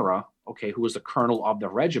O'Meara, okay, who was the colonel of the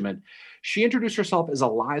regiment, she introduced herself as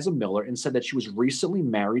Eliza Miller and said that she was recently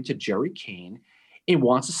married to Jerry Kane and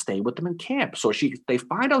wants to stay with them in camp. So they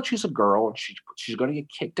find out she's a girl and she's going to get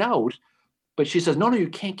kicked out, but she says, no, you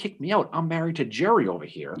can't kick me out. I'm married to Jerry over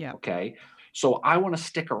here, okay? So I want to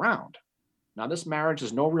stick around. Now, this marriage,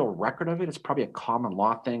 there's no real record of it. It's probably a common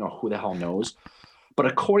law thing, or who the hell knows. But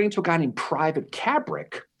according to a guy named Private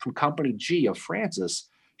Cabrick from Company G of Frances,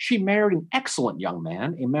 she married an excellent young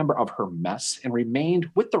man, a member of her mess, and remained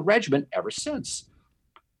with the regiment ever since.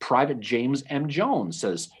 Private James M. Jones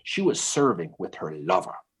says she was serving with her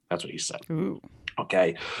lover. That's what he said. Ooh.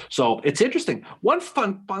 Okay, so it's interesting. One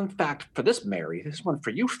fun fact for this, Mary, this one for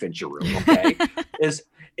you, Fincheroo, okay, is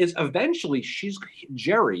eventually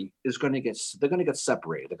Jerry is going to they're going to get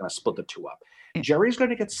separated. They're going to split the two up. Jerry's going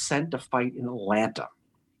to get sent to fight in Atlanta.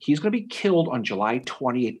 He's going to be killed on July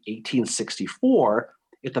 20th, 1864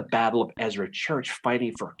 at the Battle of Ezra Church,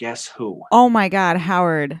 fighting for guess who? Oh my God,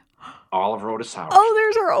 Howard. Oliver Otis Howard. Oh,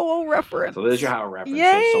 there's our OO reference. So there's your Howard reference.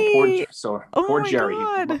 Yay! Poor Jerry.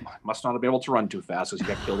 God. He must not have been able to run too fast because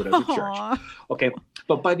he got killed at Ezra Church. Okay,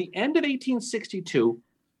 but by the end of 1862,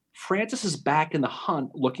 Frances is back in the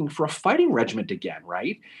hunt looking for a fighting regiment again,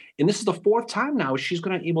 right? And this is the 4th time now she's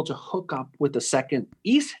going to be able to hook up with the 2nd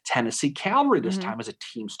East Tennessee Cavalry this time as a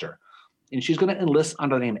teamster. And she's going to enlist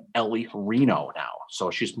under the name Ellie Reno now.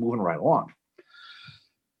 So she's moving right along.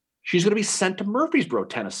 She's going to be sent to Murfreesboro,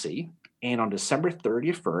 Tennessee. And on December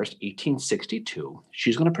 31st, 1862,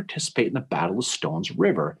 she's going to participate in the Battle of Stones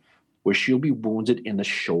River, where she'll be wounded in the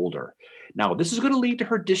shoulder. Now, this is going to lead to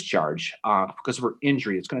her discharge because of her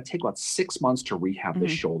injury. It's going to take about 6 months to rehab the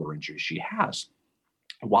shoulder injury she has.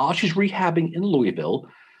 While she's rehabbing in Louisville,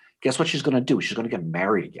 guess what she's going to do? She's going to get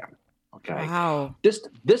married again. Okay. Wow.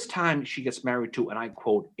 This time she gets married to, and I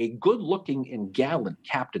quote, a good-looking and gallant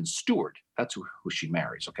Captain Stewart. That's who she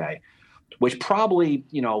marries. Okay. Which probably,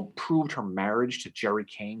 proved her marriage to Jerry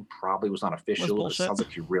Kane probably was not official. It sounds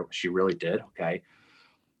like she really did. Okay.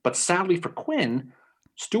 But sadly for Quinn,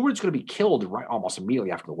 Stewart's going to be killed right almost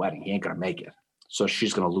immediately after the wedding. He ain't going to make it. So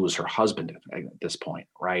she's going to lose her husband at this point,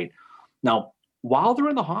 right? Now, while they're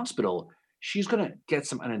in the hospital, she's going to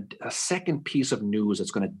get a second piece of news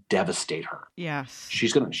that's going to devastate her. Yes.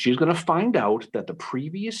 She's going to find out that the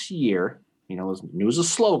previous year, news is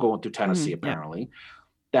slow going through Tennessee apparently,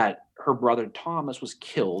 that her brother Thomas was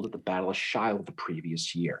killed at the Battle of Shiloh the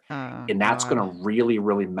previous year. And that's going to really,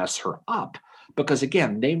 really mess her up because,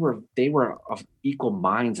 again, they were of equal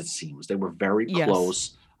minds, it seems. They were very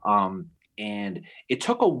close. And it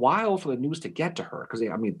took a while for the news to get to her because,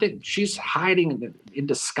 she's hiding in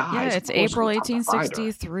disguise. Yeah, it's April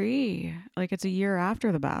 1863. Like, it's a year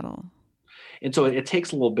after the battle. And so it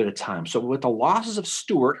takes a little bit of time. So with the losses of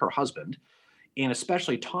Stewart, her husband, and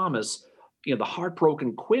especially Thomas, the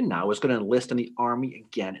heartbroken Quinn now is going to enlist in the Army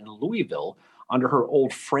again in Louisville under her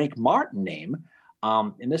old Frank Martin name.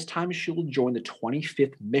 And this time she will join the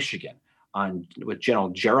 25th Michigan with General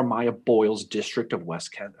Jeremiah Boyle's district of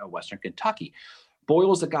Western Kentucky.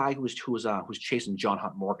 Boyle is the guy who's chasing John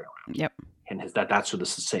Hunt Morgan around. Yep. And that's who this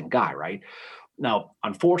is the same guy, right? Now,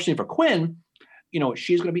 unfortunately for Quinn,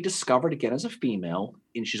 she's going to be discovered again as a female,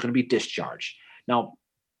 and she's going to be discharged. Now,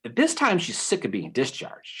 at this time, she's sick of being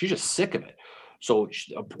discharged. She's just sick of it. So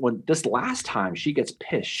when this last time she gets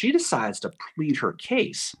pissed, she decides to plead her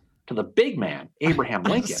case to the big man, Abraham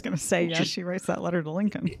Lincoln. I was just going to say, yeah, she writes that letter to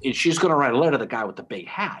Lincoln. And she's going to write a letter to the guy with the big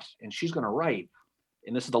hat. And she's going to write,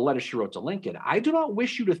 and this is the letter she wrote to Lincoln: "I do not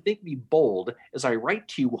wish you to think me bold as I write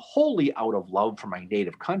to you wholly out of love for my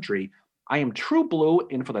native country. I am true blue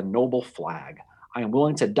and for the noble flag. I am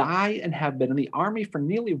willing to die and have been in the army for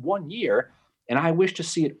nearly 1 year, and I wish to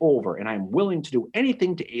see it over, and I am willing to do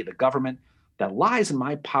anything to aid the government that lies in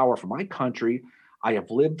my power for my country. I have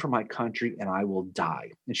lived for my country, and I will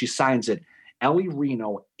die." And she signs it, Ellie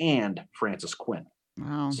Reno and Frances Quinn.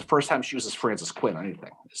 Wow. It's the first time she uses Frances Quinn on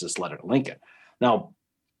anything. It's this letter to Lincoln. Now,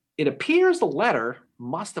 it appears the letter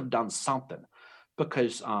must have done something,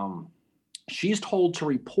 because she's told to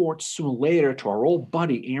report soon later to our old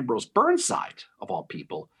buddy Ambrose Burnside, of all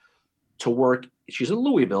people, to work. She's in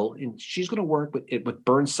Louisville, and she's going to work with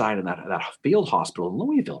Burnside in that field hospital in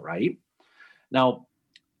Louisville, right? Now,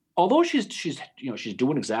 although she's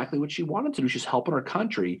doing exactly what she wanted to do, she's helping her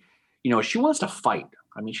country. She wants to fight.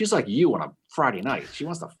 I mean, she's like you on a Friday night. She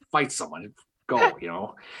wants to fight someone.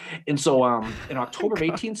 Go. And so in October of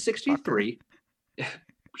 1863,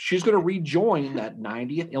 she's going to rejoin that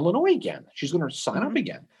 90th Illinois again. She's going to sign up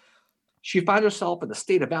again. She finds herself in the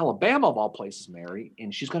state of Alabama, of all places, Mary,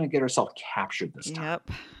 and she's going to get herself captured this time.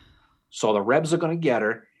 Yep. So the Rebs are going to get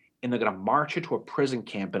her, and they're going to march her to a prison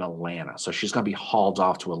camp in Atlanta. So she's going to be hauled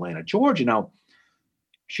off to Atlanta, Georgia. Now,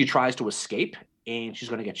 she tries to escape, and she's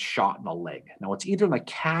going to get shot in the leg. Now, it's either in the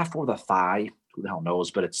calf or the thigh. Who the hell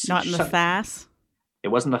knows? But it's not in the thas. It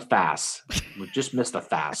wasn't the thas. We just missed the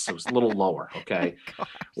thas. It was a little lower, okay?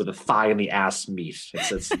 With the thigh and the ass meat.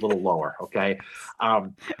 It's a little lower, okay?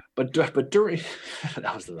 But during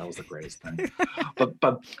that was the greatest thing.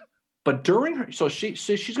 But during her, so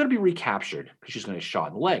she's going to be recaptured because she's going to get shot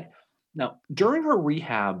in the leg. Now, during her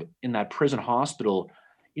rehab in that prison hospital,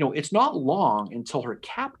 it's not long until her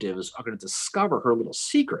captives are going to discover her little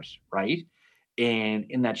secret, right? And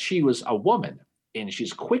in that she was a woman, and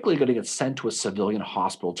she's quickly going to get sent to a civilian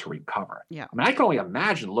hospital to recover. Yeah. I mean, I can only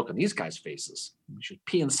imagine the look on these guys' faces. She was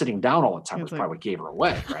peeing sitting down all the time. That's probably what gave her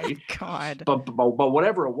away, right? God. But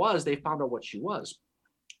whatever it was, they found out what she was.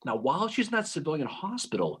 Now, while she's in that civilian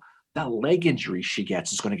hospital, that leg injury she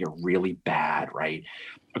gets is going to get really bad, right?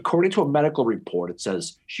 According to a medical report, it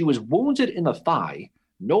says she was wounded in the thigh.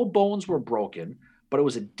 No bones were broken, but it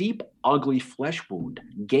was a deep, ugly flesh wound.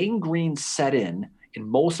 Gangrene set in, and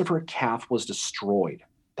most of her calf was destroyed.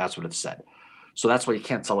 That's what it said. So that's why you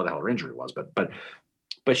can't tell what the hell her injury was.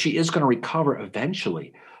 But she is going to recover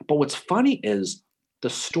eventually. But what's funny is the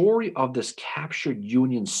story of this captured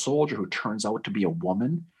Union soldier who turns out to be a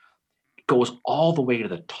woman goes all the way to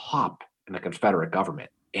the top in the Confederate government.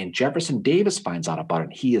 And Jefferson Davis finds out about it,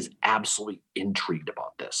 and he is absolutely intrigued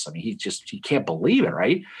about this. I mean, he can't believe it,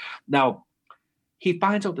 right? Now, he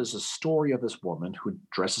finds out there's a story of this woman who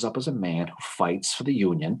dresses up as a man who fights for the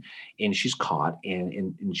Union, and she's caught,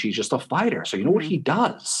 and she's just a fighter. So you know what he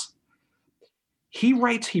does? He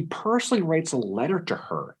personally writes a letter to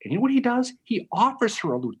her. And you know what he does? He offers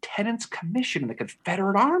her a lieutenant's commission in the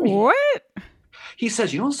Confederate Army. What? He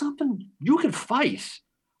says, you know something? You can fight.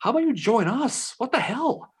 How about you join us? What the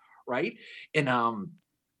hell? Right? And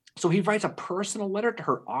so he writes a personal letter to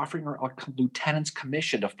her offering her a lieutenant's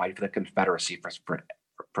commission to fight for the Confederacy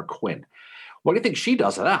for Quinn. What do you think she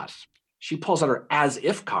does with that? She pulls out her as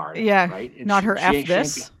if card. Yeah, right? And not her F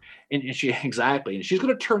this. And she exactly. And she's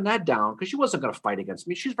going to turn that down because she wasn't going to fight against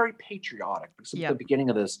me. She's very patriotic. Because at the beginning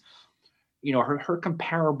of this, her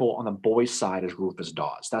comparable on the boys' side is Rufus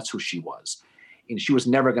Dawes. That's who she was. And she was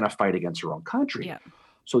never going to fight against her own country. Yeah.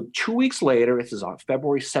 So 2 weeks later, this is on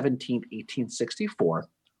February 17th, 1864,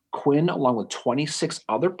 Quinn, along with 26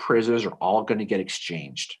 other prisoners, are all going to get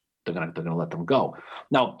exchanged. They're going to let them go.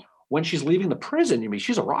 Now, when she's leaving the prison,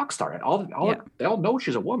 she's a rock star. They all know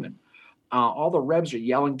she's a woman. All the Rebs are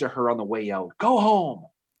yelling to her on the way out, "Go home,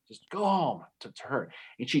 just go home," to her.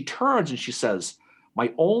 And she turns and she says,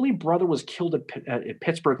 "My only brother was killed at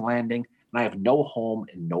Pittsburgh Landing, and I have no home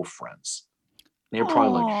and no friends." And they were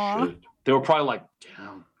probably like, "Shit." They were probably like,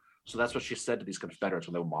 "Damn." So that's what she said to these Confederates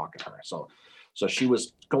when they were mocking her. So she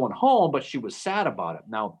was going home, but she was sad about it.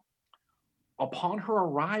 Now, Upon her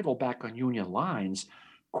arrival back on Union lines,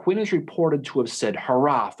 Quinn is reported to have said,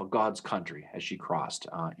 "Hurrah for God's country," as she crossed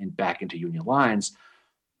back into Union lines.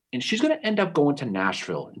 And she's going to end up going to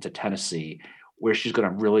Nashville, into Tennessee, where they're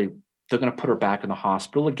going to put her back in the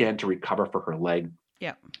hospital again to recover for her leg.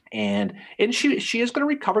 Yeah. And she is going to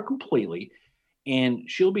recover completely, and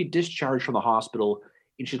she'll be discharged from the hospital,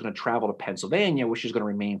 and she's going to travel to Pennsylvania, where she's going to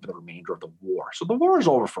remain for the remainder of the war. So the war is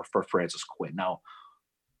over for Frances Quinn. Now,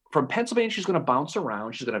 from Pennsylvania, she's going to bounce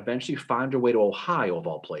around. She's going to eventually find her way to Ohio, of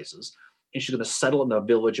all places, and she's going to settle in the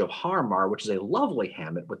village of Harmar, which is a lovely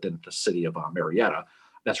hamlet within the city of Marietta.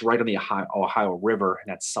 That's right on the Ohio River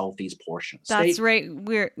in that southeast portion of the state. That's right.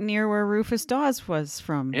 We're near where Rufus Dawes was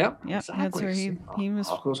from. Yep, exactly. That's where he was.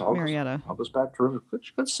 Marietta. All goes back to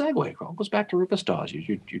good segue. All goes back to Rufus Dawes.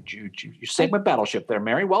 You sank my battleship there,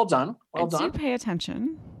 Mary. Well done. Well done. I did pay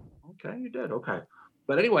attention. Okay, you did. Okay,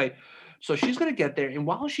 but anyway, so she's going to get there, and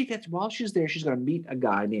while she's there, she's going to meet a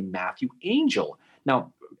guy named Matthew Angel.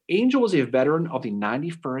 Now, Angel was a veteran of the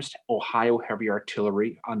 91st Ohio Heavy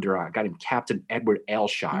Artillery under a guy named Captain Edward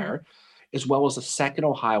Aylshire, as well as the 2nd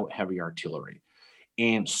Ohio Heavy Artillery.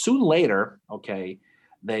 And soon later, okay,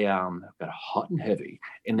 they got hot and heavy,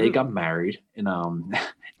 and they got married in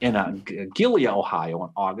Gilead, Ohio,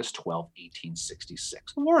 on August 12,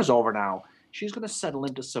 1866. The war is over now. She's going to settle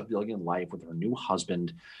into civilian life with her new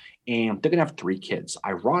husband, and they're going to have 3 kids,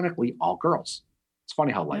 ironically, all girls. It's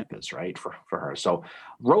funny how life is, right, for her. So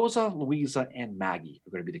Rosa, Louisa, and Maggie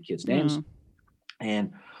are going to be the kids' names.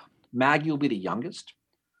 And Maggie will be the youngest.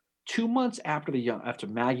 2 months after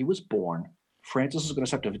Maggie was born, Frances is going to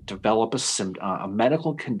start to develop a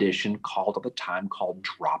medical condition at the time called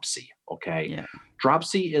dropsy. Okay,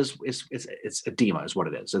 dropsy is edema, is what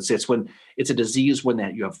it is. It's a disease when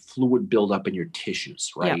that you have fluid buildup in your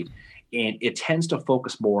tissues, right? Yeah. And it tends to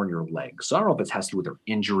focus more on your legs. So I don't know if it has to do with her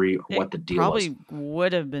injury or what the deal was. Probably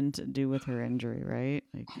would have been to do with her injury, right?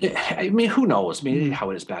 I mean, who knows? I mean, how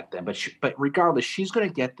it is back then. But regardless, she's going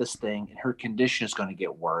to get this thing, and her condition is going to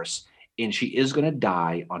get worse. And she is going to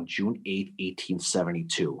die on June 8th,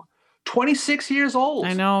 1872. 26 years old.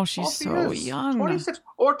 I know, she's so young. 26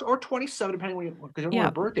 or 27, depending on what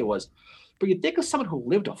her birthday was. But you think of someone who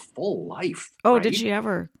lived a full life. Oh, right? Did she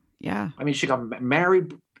ever? Yeah. I mean, she got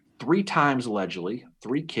married 3 times, allegedly,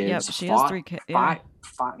 3 kids. Yep, she has 3 kids. Yeah.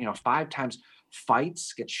 5 times,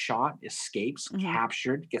 fights, gets shot, escapes,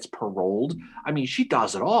 captured, gets paroled. I mean, she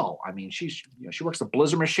does it all. I mean, she works the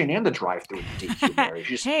Blizzard machine and the drive-through.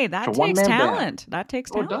 Hey, that takes talent. That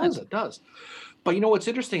takes talent. It does. But you know what's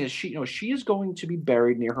interesting is she is going to be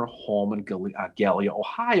buried near her home in Gilead,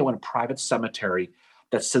 Ohio, in a private cemetery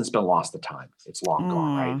that's since been lost to time. It's long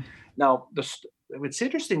gone, right? Now, what's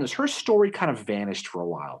interesting is her story kind of vanished for a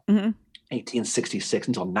while, 1866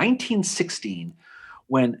 until 1916,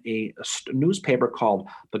 when a newspaper called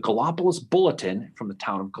the Gallipolis Bulletin from the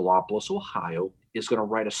town of Gallipolis, Ohio, is going to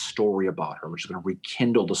write a story about her, which is going to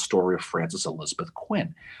rekindle the story of Frances Elizabeth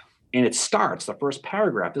Quinn. And it starts, the first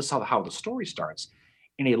paragraph, this is how the story starts.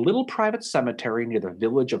 In a little private cemetery near the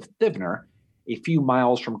village of Thivner, a few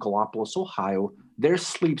miles from Gallipolis, Ohio, there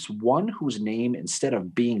sleeps one whose name, instead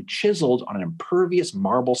of being chiseled on an impervious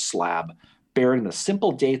marble slab bearing the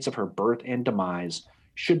simple dates of her birth and demise,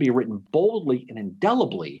 should be written boldly and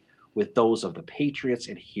indelibly with those of the patriots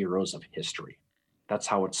and heroes of history. That's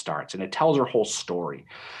how it starts, and it tells her whole story.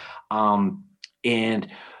 And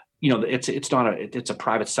you know, it's a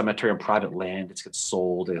private cemetery on private land. It gets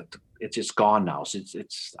sold. It's just gone now. So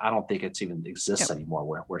it's I don't think it's even exists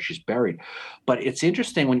anymore where she's buried. But it's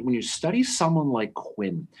interesting when you study someone like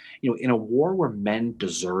Quinn, you know, in a war where men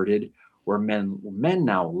deserted, where men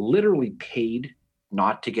now literally paid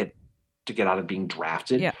not to get out of being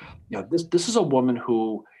drafted. Yeah. You know, this is a woman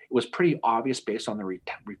who, it was pretty obvious based on the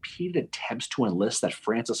repeated attempts to enlist that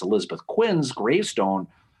Frances Elizabeth Quinn's gravestone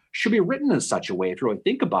should be written in such a way, if you really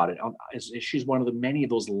think about it, she's one of the many of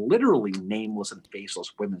those literally nameless and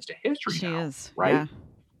faceless women to history. She is, right? Yeah.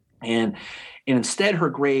 And instead, her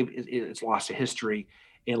grave is lost to history.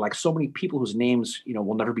 And like so many people whose names, you know,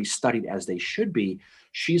 will never be studied as they should be,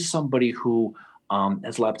 she's somebody who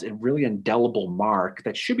has left a really indelible mark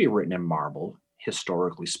that should be written in marble,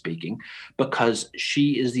 historically speaking, because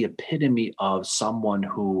she is the epitome of someone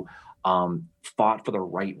who fought for the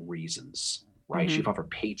right reasons. Right. She fought for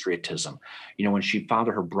patriotism. You know, when she found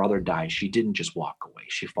out her brother died, she didn't just walk away.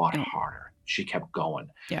 She fought harder. She kept going.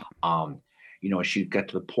 Yeah. You know, she got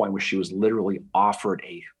to the point where she was literally offered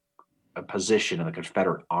a a position in the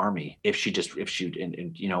Confederate Army if she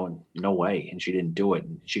no way, and she didn't do it,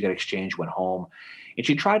 and she got exchanged, went home, and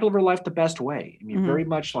she tried to live her life the best way. I mean, very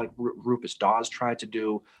much like Rufus Dawes tried to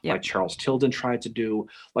do, like Charles Tilden tried to do,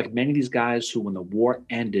 like many of these guys who, when the war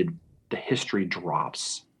ended, the history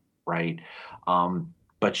drops, right?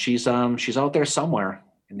 But she's out there somewhere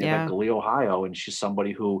in Glee, Ohio, and she's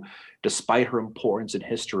somebody who, despite her importance in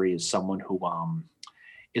history, is someone who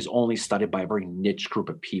is only studied by a very niche group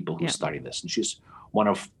of people who study this. And she's one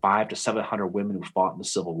of 500 to 700 women who fought in the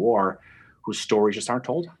Civil War whose stories just aren't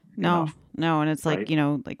told enough. No. And it's like,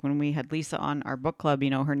 right? like when we had Lisa on our book club,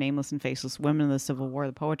 her Nameless and Faceless Women of the Civil War,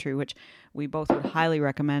 the poetry, which we both would highly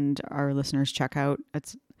recommend our listeners check out.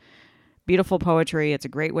 It's beautiful poetry. It's a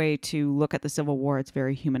great way to look at the Civil War. It's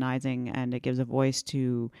very humanizing, and it gives a voice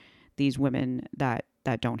to these women that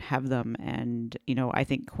don't have them. And, I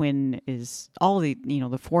think Quinn is all the,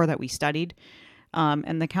 the 4 that we studied,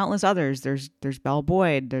 and the countless others. There's Belle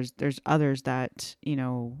Boyd. There's others that,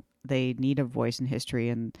 they need a voice in history,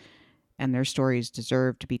 and their stories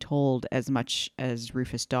deserve to be told, as much as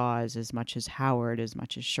Rufus Dawes, as much as Howard, as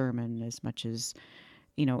much as Sherman, as much as,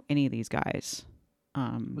 any of these guys.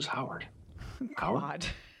 Who's Howard? God.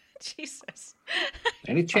 Jesus.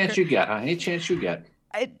 Any chance you get, huh? Any chance you get.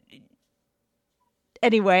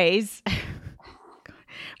 Anyways,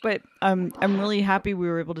 but I'm really happy we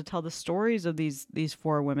were able to tell the stories of these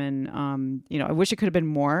 4 women. I wish it could have been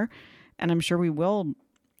more, and I'm sure we will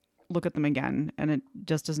look at them again. And it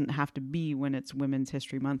just doesn't have to be when it's Women's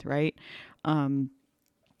History Month, right? But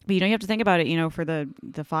you have to think about it. For the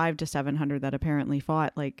 500 to 700 that apparently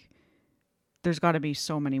fought, like, there's got to be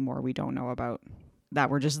so many more we don't know about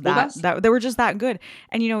that were just that they were just that good.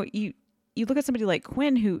 And you look at somebody like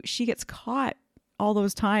Quinn, who she gets caught all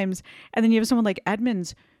those times, and then you have someone like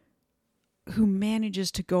Edmonds who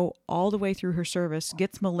manages to go all the way through her service,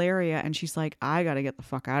 gets malaria, and she's like, I gotta get the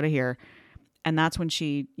fuck out of here. And that's when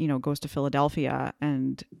she goes to Philadelphia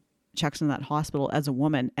and checks in that hospital as a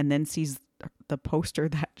woman, and then sees the poster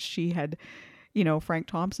that she had, Frank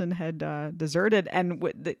Thompson had deserted, and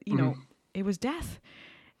it was death.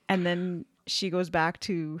 And then she goes back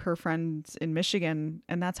to her friends in Michigan,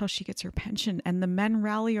 and that's how she gets her pension, and the men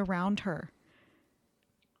rally around her.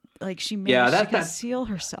 Like, she managed to conceal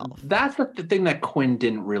herself. That's the thing that Quinn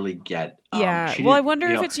didn't really get. I wonder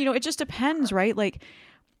if it's, it just depends, right? Like,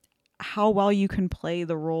 how well you can play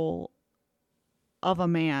the role of a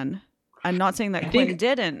man. I'm not saying that Quinn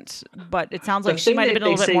didn't, but it sounds like she might have been a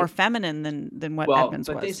little bit more feminine than what Edmonds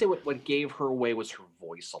was. But they say what gave her away was her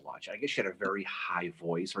voice a lot. I guess she had a very high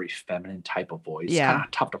voice, very feminine type of voice. Yeah. It's kind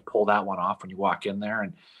of tough to pull that one off when you walk in there.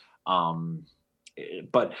 And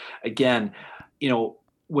but again, it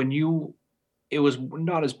was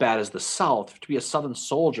not as bad as the South. To be a Southern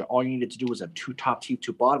soldier, all you needed to do was have 2 top teeth,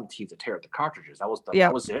 2 bottom teeth to tear at the cartridges. That was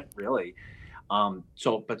it, really.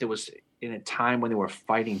 But there was, in a time when they were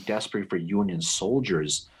fighting desperately for Union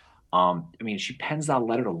soldiers, she pens that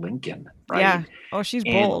letter to Lincoln, right? Yeah. Oh, she's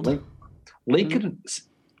bold. Lincoln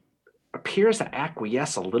appears to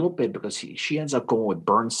acquiesce a little bit because she ends up going with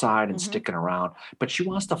Burnside and sticking around, but she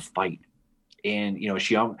wants to fight. And,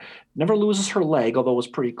 she never loses her leg, although it was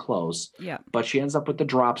pretty close. Yeah. But she ends up with the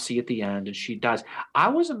dropsy at the end, and she dies. I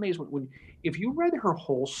was amazed if you read her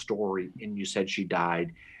whole story and you said she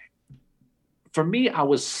died. For me, I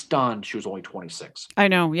was stunned she was only 26. I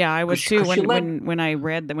know. Yeah, I was too. When I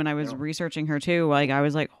read that, when I was researching her too, like, I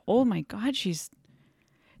was like, oh my God, she's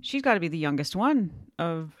got to be the youngest one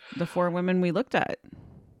of the 4 women we looked at.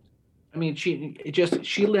 I mean, she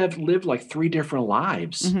lived like 3 different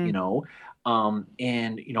lives,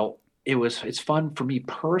 it's fun for me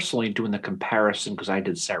personally doing the comparison, because I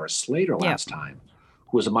did Sarah Slater last time,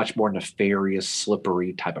 who was a much more nefarious,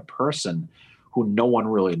 slippery type of person who no one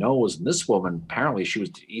really knows. And this woman, apparently she was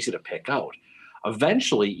easy to pick out.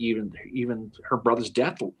 Eventually, even her brother's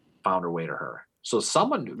death found her way to her. So she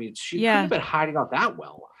couldn't have been hiding out that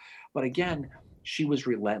well. But again, she was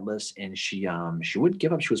relentless, and she wouldn't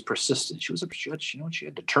give up. She was persistent. She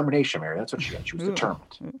had determination, Mary. That's what she had. She was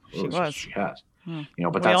determined. She was. She has.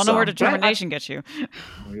 But we all know where determination gets you. It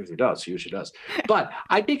usually does. But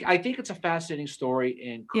I think it's a fascinating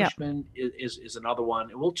story, and Cushman is another one.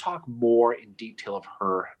 And we'll talk more in detail of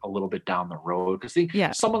her a little bit down the road, because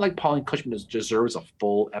someone like Pauline Cushman deserves a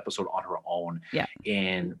full episode on her own. Yeah.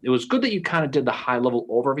 And it was good that you kind of did the high level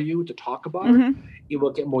overview to talk about her. You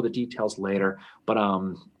will get more of the details later, but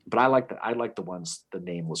I like the ones, the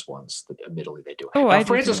nameless ones that admittedly they do.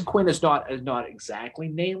 Frances Quinn is not exactly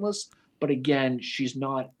nameless. But again, she's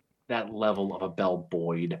not that level of a Belle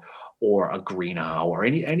Boyd or a Greeno or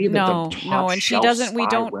any of the No, top no, and she shelf doesn't. We spy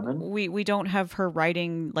don't. women. We don't have her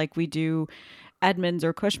writing like we do Edmonds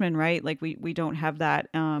or Cushman, right? Like we don't have that.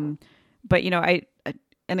 But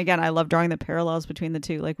and again, I love drawing the parallels between the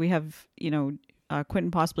two. Like we have,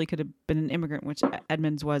 Quentin possibly could have been an immigrant, which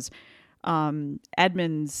Edmonds was.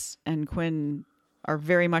 Edmonds and Quinn are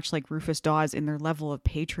very much like Rufus Dawes in their level of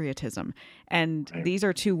patriotism. And Right. these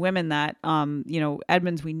are two women that,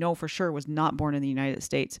 Edmonds, we know for sure was not born in the United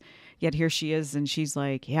States, yet here she is. And she's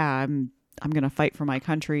like, yeah, I'm going to fight for my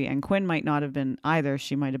country. And Quinn might not have been either.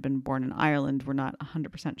 She might have been born in Ireland. We're not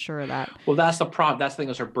 100% sure of that. Well, that's the problem. That's the thing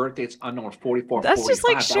is her birth date's unknown, 44, That's 45. just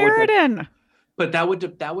like Sheridan. But that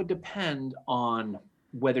would depend on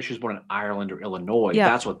whether she was born in Ireland or Illinois. Yeah.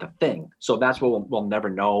 That's what the thing. So that's what we'll never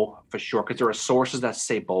know for sure, because there are sources that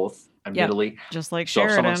say both, admittedly. Just like So if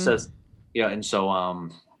Sheridan. someone says, and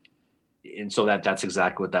so that's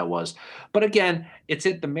exactly what that was. But again,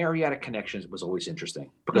 the Marietta connections was always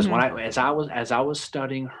interesting because Mm-hmm. as I was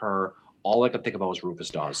studying her, all I could think about was Rufus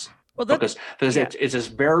Dawes. Well, Because it's this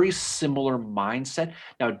very similar mindset.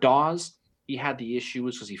 Now Dawes, he had the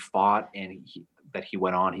issues because he fought and he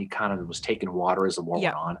went on. He kind of was taking water as the war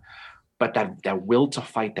went on. But that will to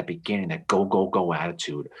fight, that beginning, that go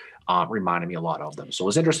attitude, reminded me a lot of them. So it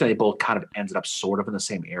was interesting. They both kind of ended up sort of in the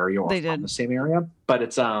same area or from the same area. But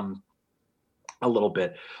it's a little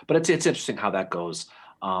bit. But it's interesting how that goes.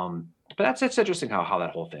 But it's interesting how that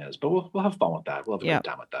whole thing is. But we'll have fun with that. We'll have a good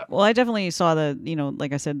time with that. Well, I definitely saw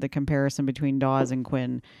like I said, the comparison between Dawes and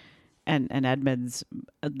Quinn and Edmonds.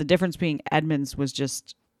 The difference being Edmonds was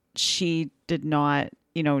just she did not,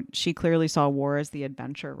 she clearly saw war as the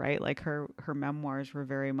adventure, right? Like her memoirs were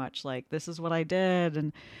very much like, this is what I did,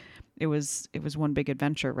 and it was one big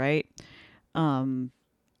adventure, right?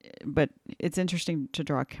 But it's interesting to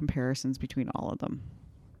draw comparisons between all of them.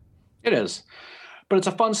 It is. But it's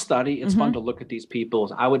a fun study. It's fun to look at these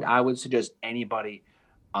people. I would suggest anybody,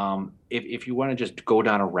 if you want to just go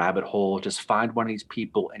down a rabbit hole, just find one of these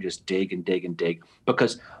people and just dig and dig and dig,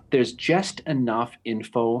 because there's just enough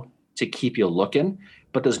info to keep you looking,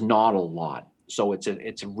 but there's not a lot. So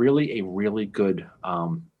it's really a really good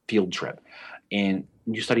field trip. And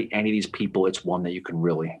when you study any of these people, it's one that you can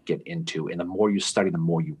really get into. And the more you study, the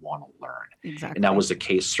more you want to learn. Exactly. And that was the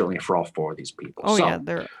case certainly for all four of these people. Oh, yeah,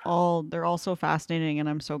 they're all so fascinating, and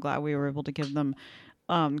I'm so glad we were able to give them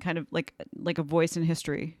kind of like a voice in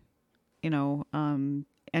history, and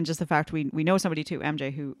just the fact we know somebody too,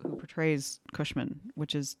 MJ, who portrays Cushman,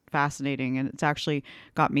 which is fascinating, and it's actually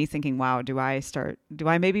got me thinking, wow, do I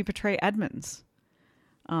maybe portray Edmonds?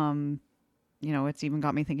 It's even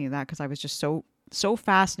got me thinking of that because I was just so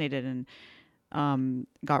fascinated and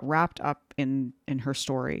got wrapped up in her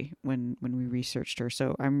story when we researched her.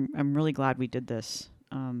 So I'm really glad we did this.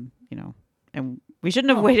 And we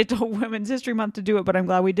shouldn't have waited till Women's History Month to do it, but I'm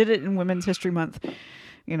glad we did it in Women's History Month.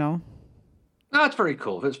 No, it's very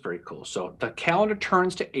cool. It's very cool. So the calendar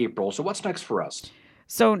turns to April. So what's next for us?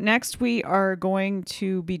 So next we are going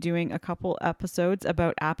to be doing a couple episodes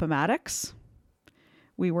about Appomattox.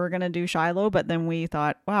 We were going to do Shiloh, but then we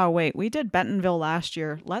thought, wow, wait, we did Bentonville last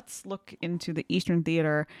year. Let's look into the Eastern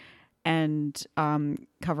Theater and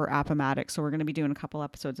cover Appomattox. So we're going to be doing a couple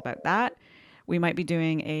episodes about that. We might be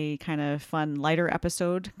doing a kind of fun, lighter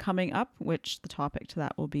episode coming up, which the topic to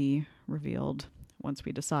that will be revealed once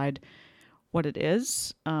we decide what it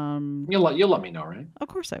is. You'll let me know, right? Of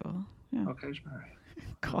course I will. Yeah. Okay. All right.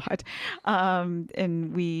 God.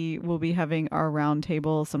 And we will be having our round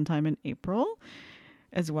table sometime in April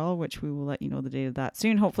as well, which we will let you know the date of that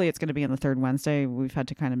soon. Hopefully it's going to be on the third Wednesday. We've had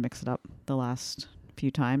to kind of mix it up the last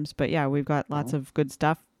few times, but yeah, we've got lots of good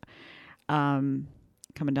stuff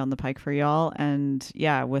coming down the pike for y'all. And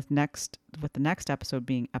yeah, with the next episode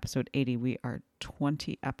being episode 80, we are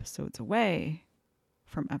 20 episodes away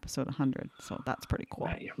from episode 100. So that's pretty cool.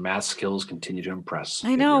 Your math skills continue to impress.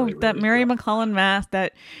 I know really, that really Mary do. McClellan math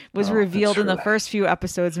that was revealed in the true. first few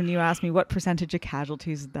episodes when you asked me what percentage of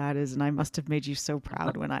casualties that is. And I must have made you so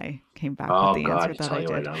proud when I came back with the answer that I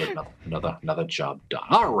did. Another job done.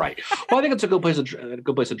 All right. Well, I think it's a good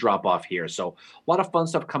place to drop off here. So a lot of fun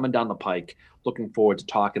stuff coming down the pike. Looking forward to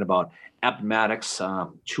talking about Appomattox,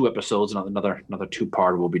 2 episodes, another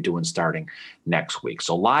 2-part we'll be doing starting next week.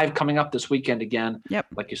 So live coming up this weekend again. Yep.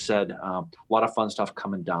 Like you said, a lot of fun stuff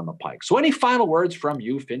coming down the pike. So any final words from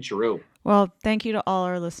you, Fincheroo? Well, thank you to all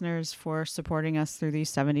our listeners for supporting us through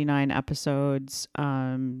these 79 episodes.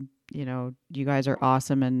 You guys are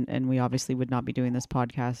awesome, and we obviously would not be doing this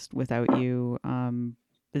podcast without you.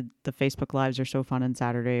 The Facebook Lives are so fun on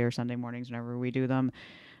Saturday or Sunday mornings whenever we do them,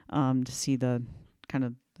 to see the kind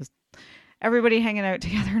of everybody hanging out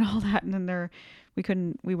together and all that. And then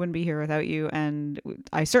we wouldn't be here without you. And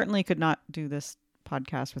I certainly could not do this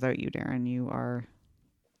podcast without you, Darren. You are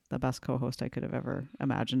the best co-host I could have ever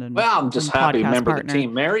imagined. And well, I'm just happy member partner. of the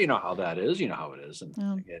team, Mary. You know how that is. You know how it is.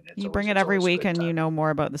 And again, you bring it every week, and you know more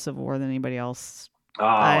about the Civil War than anybody else. Oh,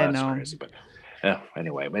 that's crazy. But yeah,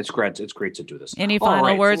 anyway, it's great. It's great to do this. Any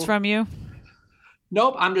final words from you?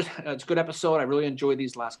 Nope. It's a good episode. I really enjoyed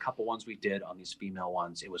these last couple ones we did on these female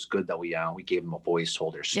ones. It was good that we gave them a voice,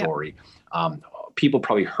 told their story. Yep. People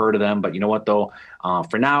probably heard of them, but you know what though?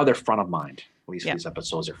 For now, they're front of mind. At least these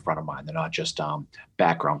episodes are front of mind. They're not just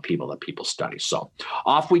background people that people study. So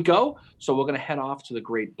off we go. So we're going to head off to the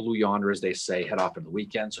great blue yonder, as they say, head off in the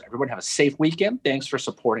weekend. So everyone have a safe weekend. Thanks for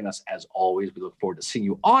supporting us as always. We look forward to seeing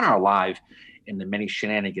you on our live and the many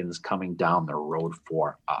shenanigans coming down the road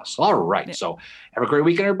for us. All right. Yeah. So have a great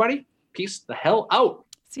weekend, everybody. Peace the hell out.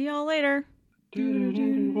 See y'all later.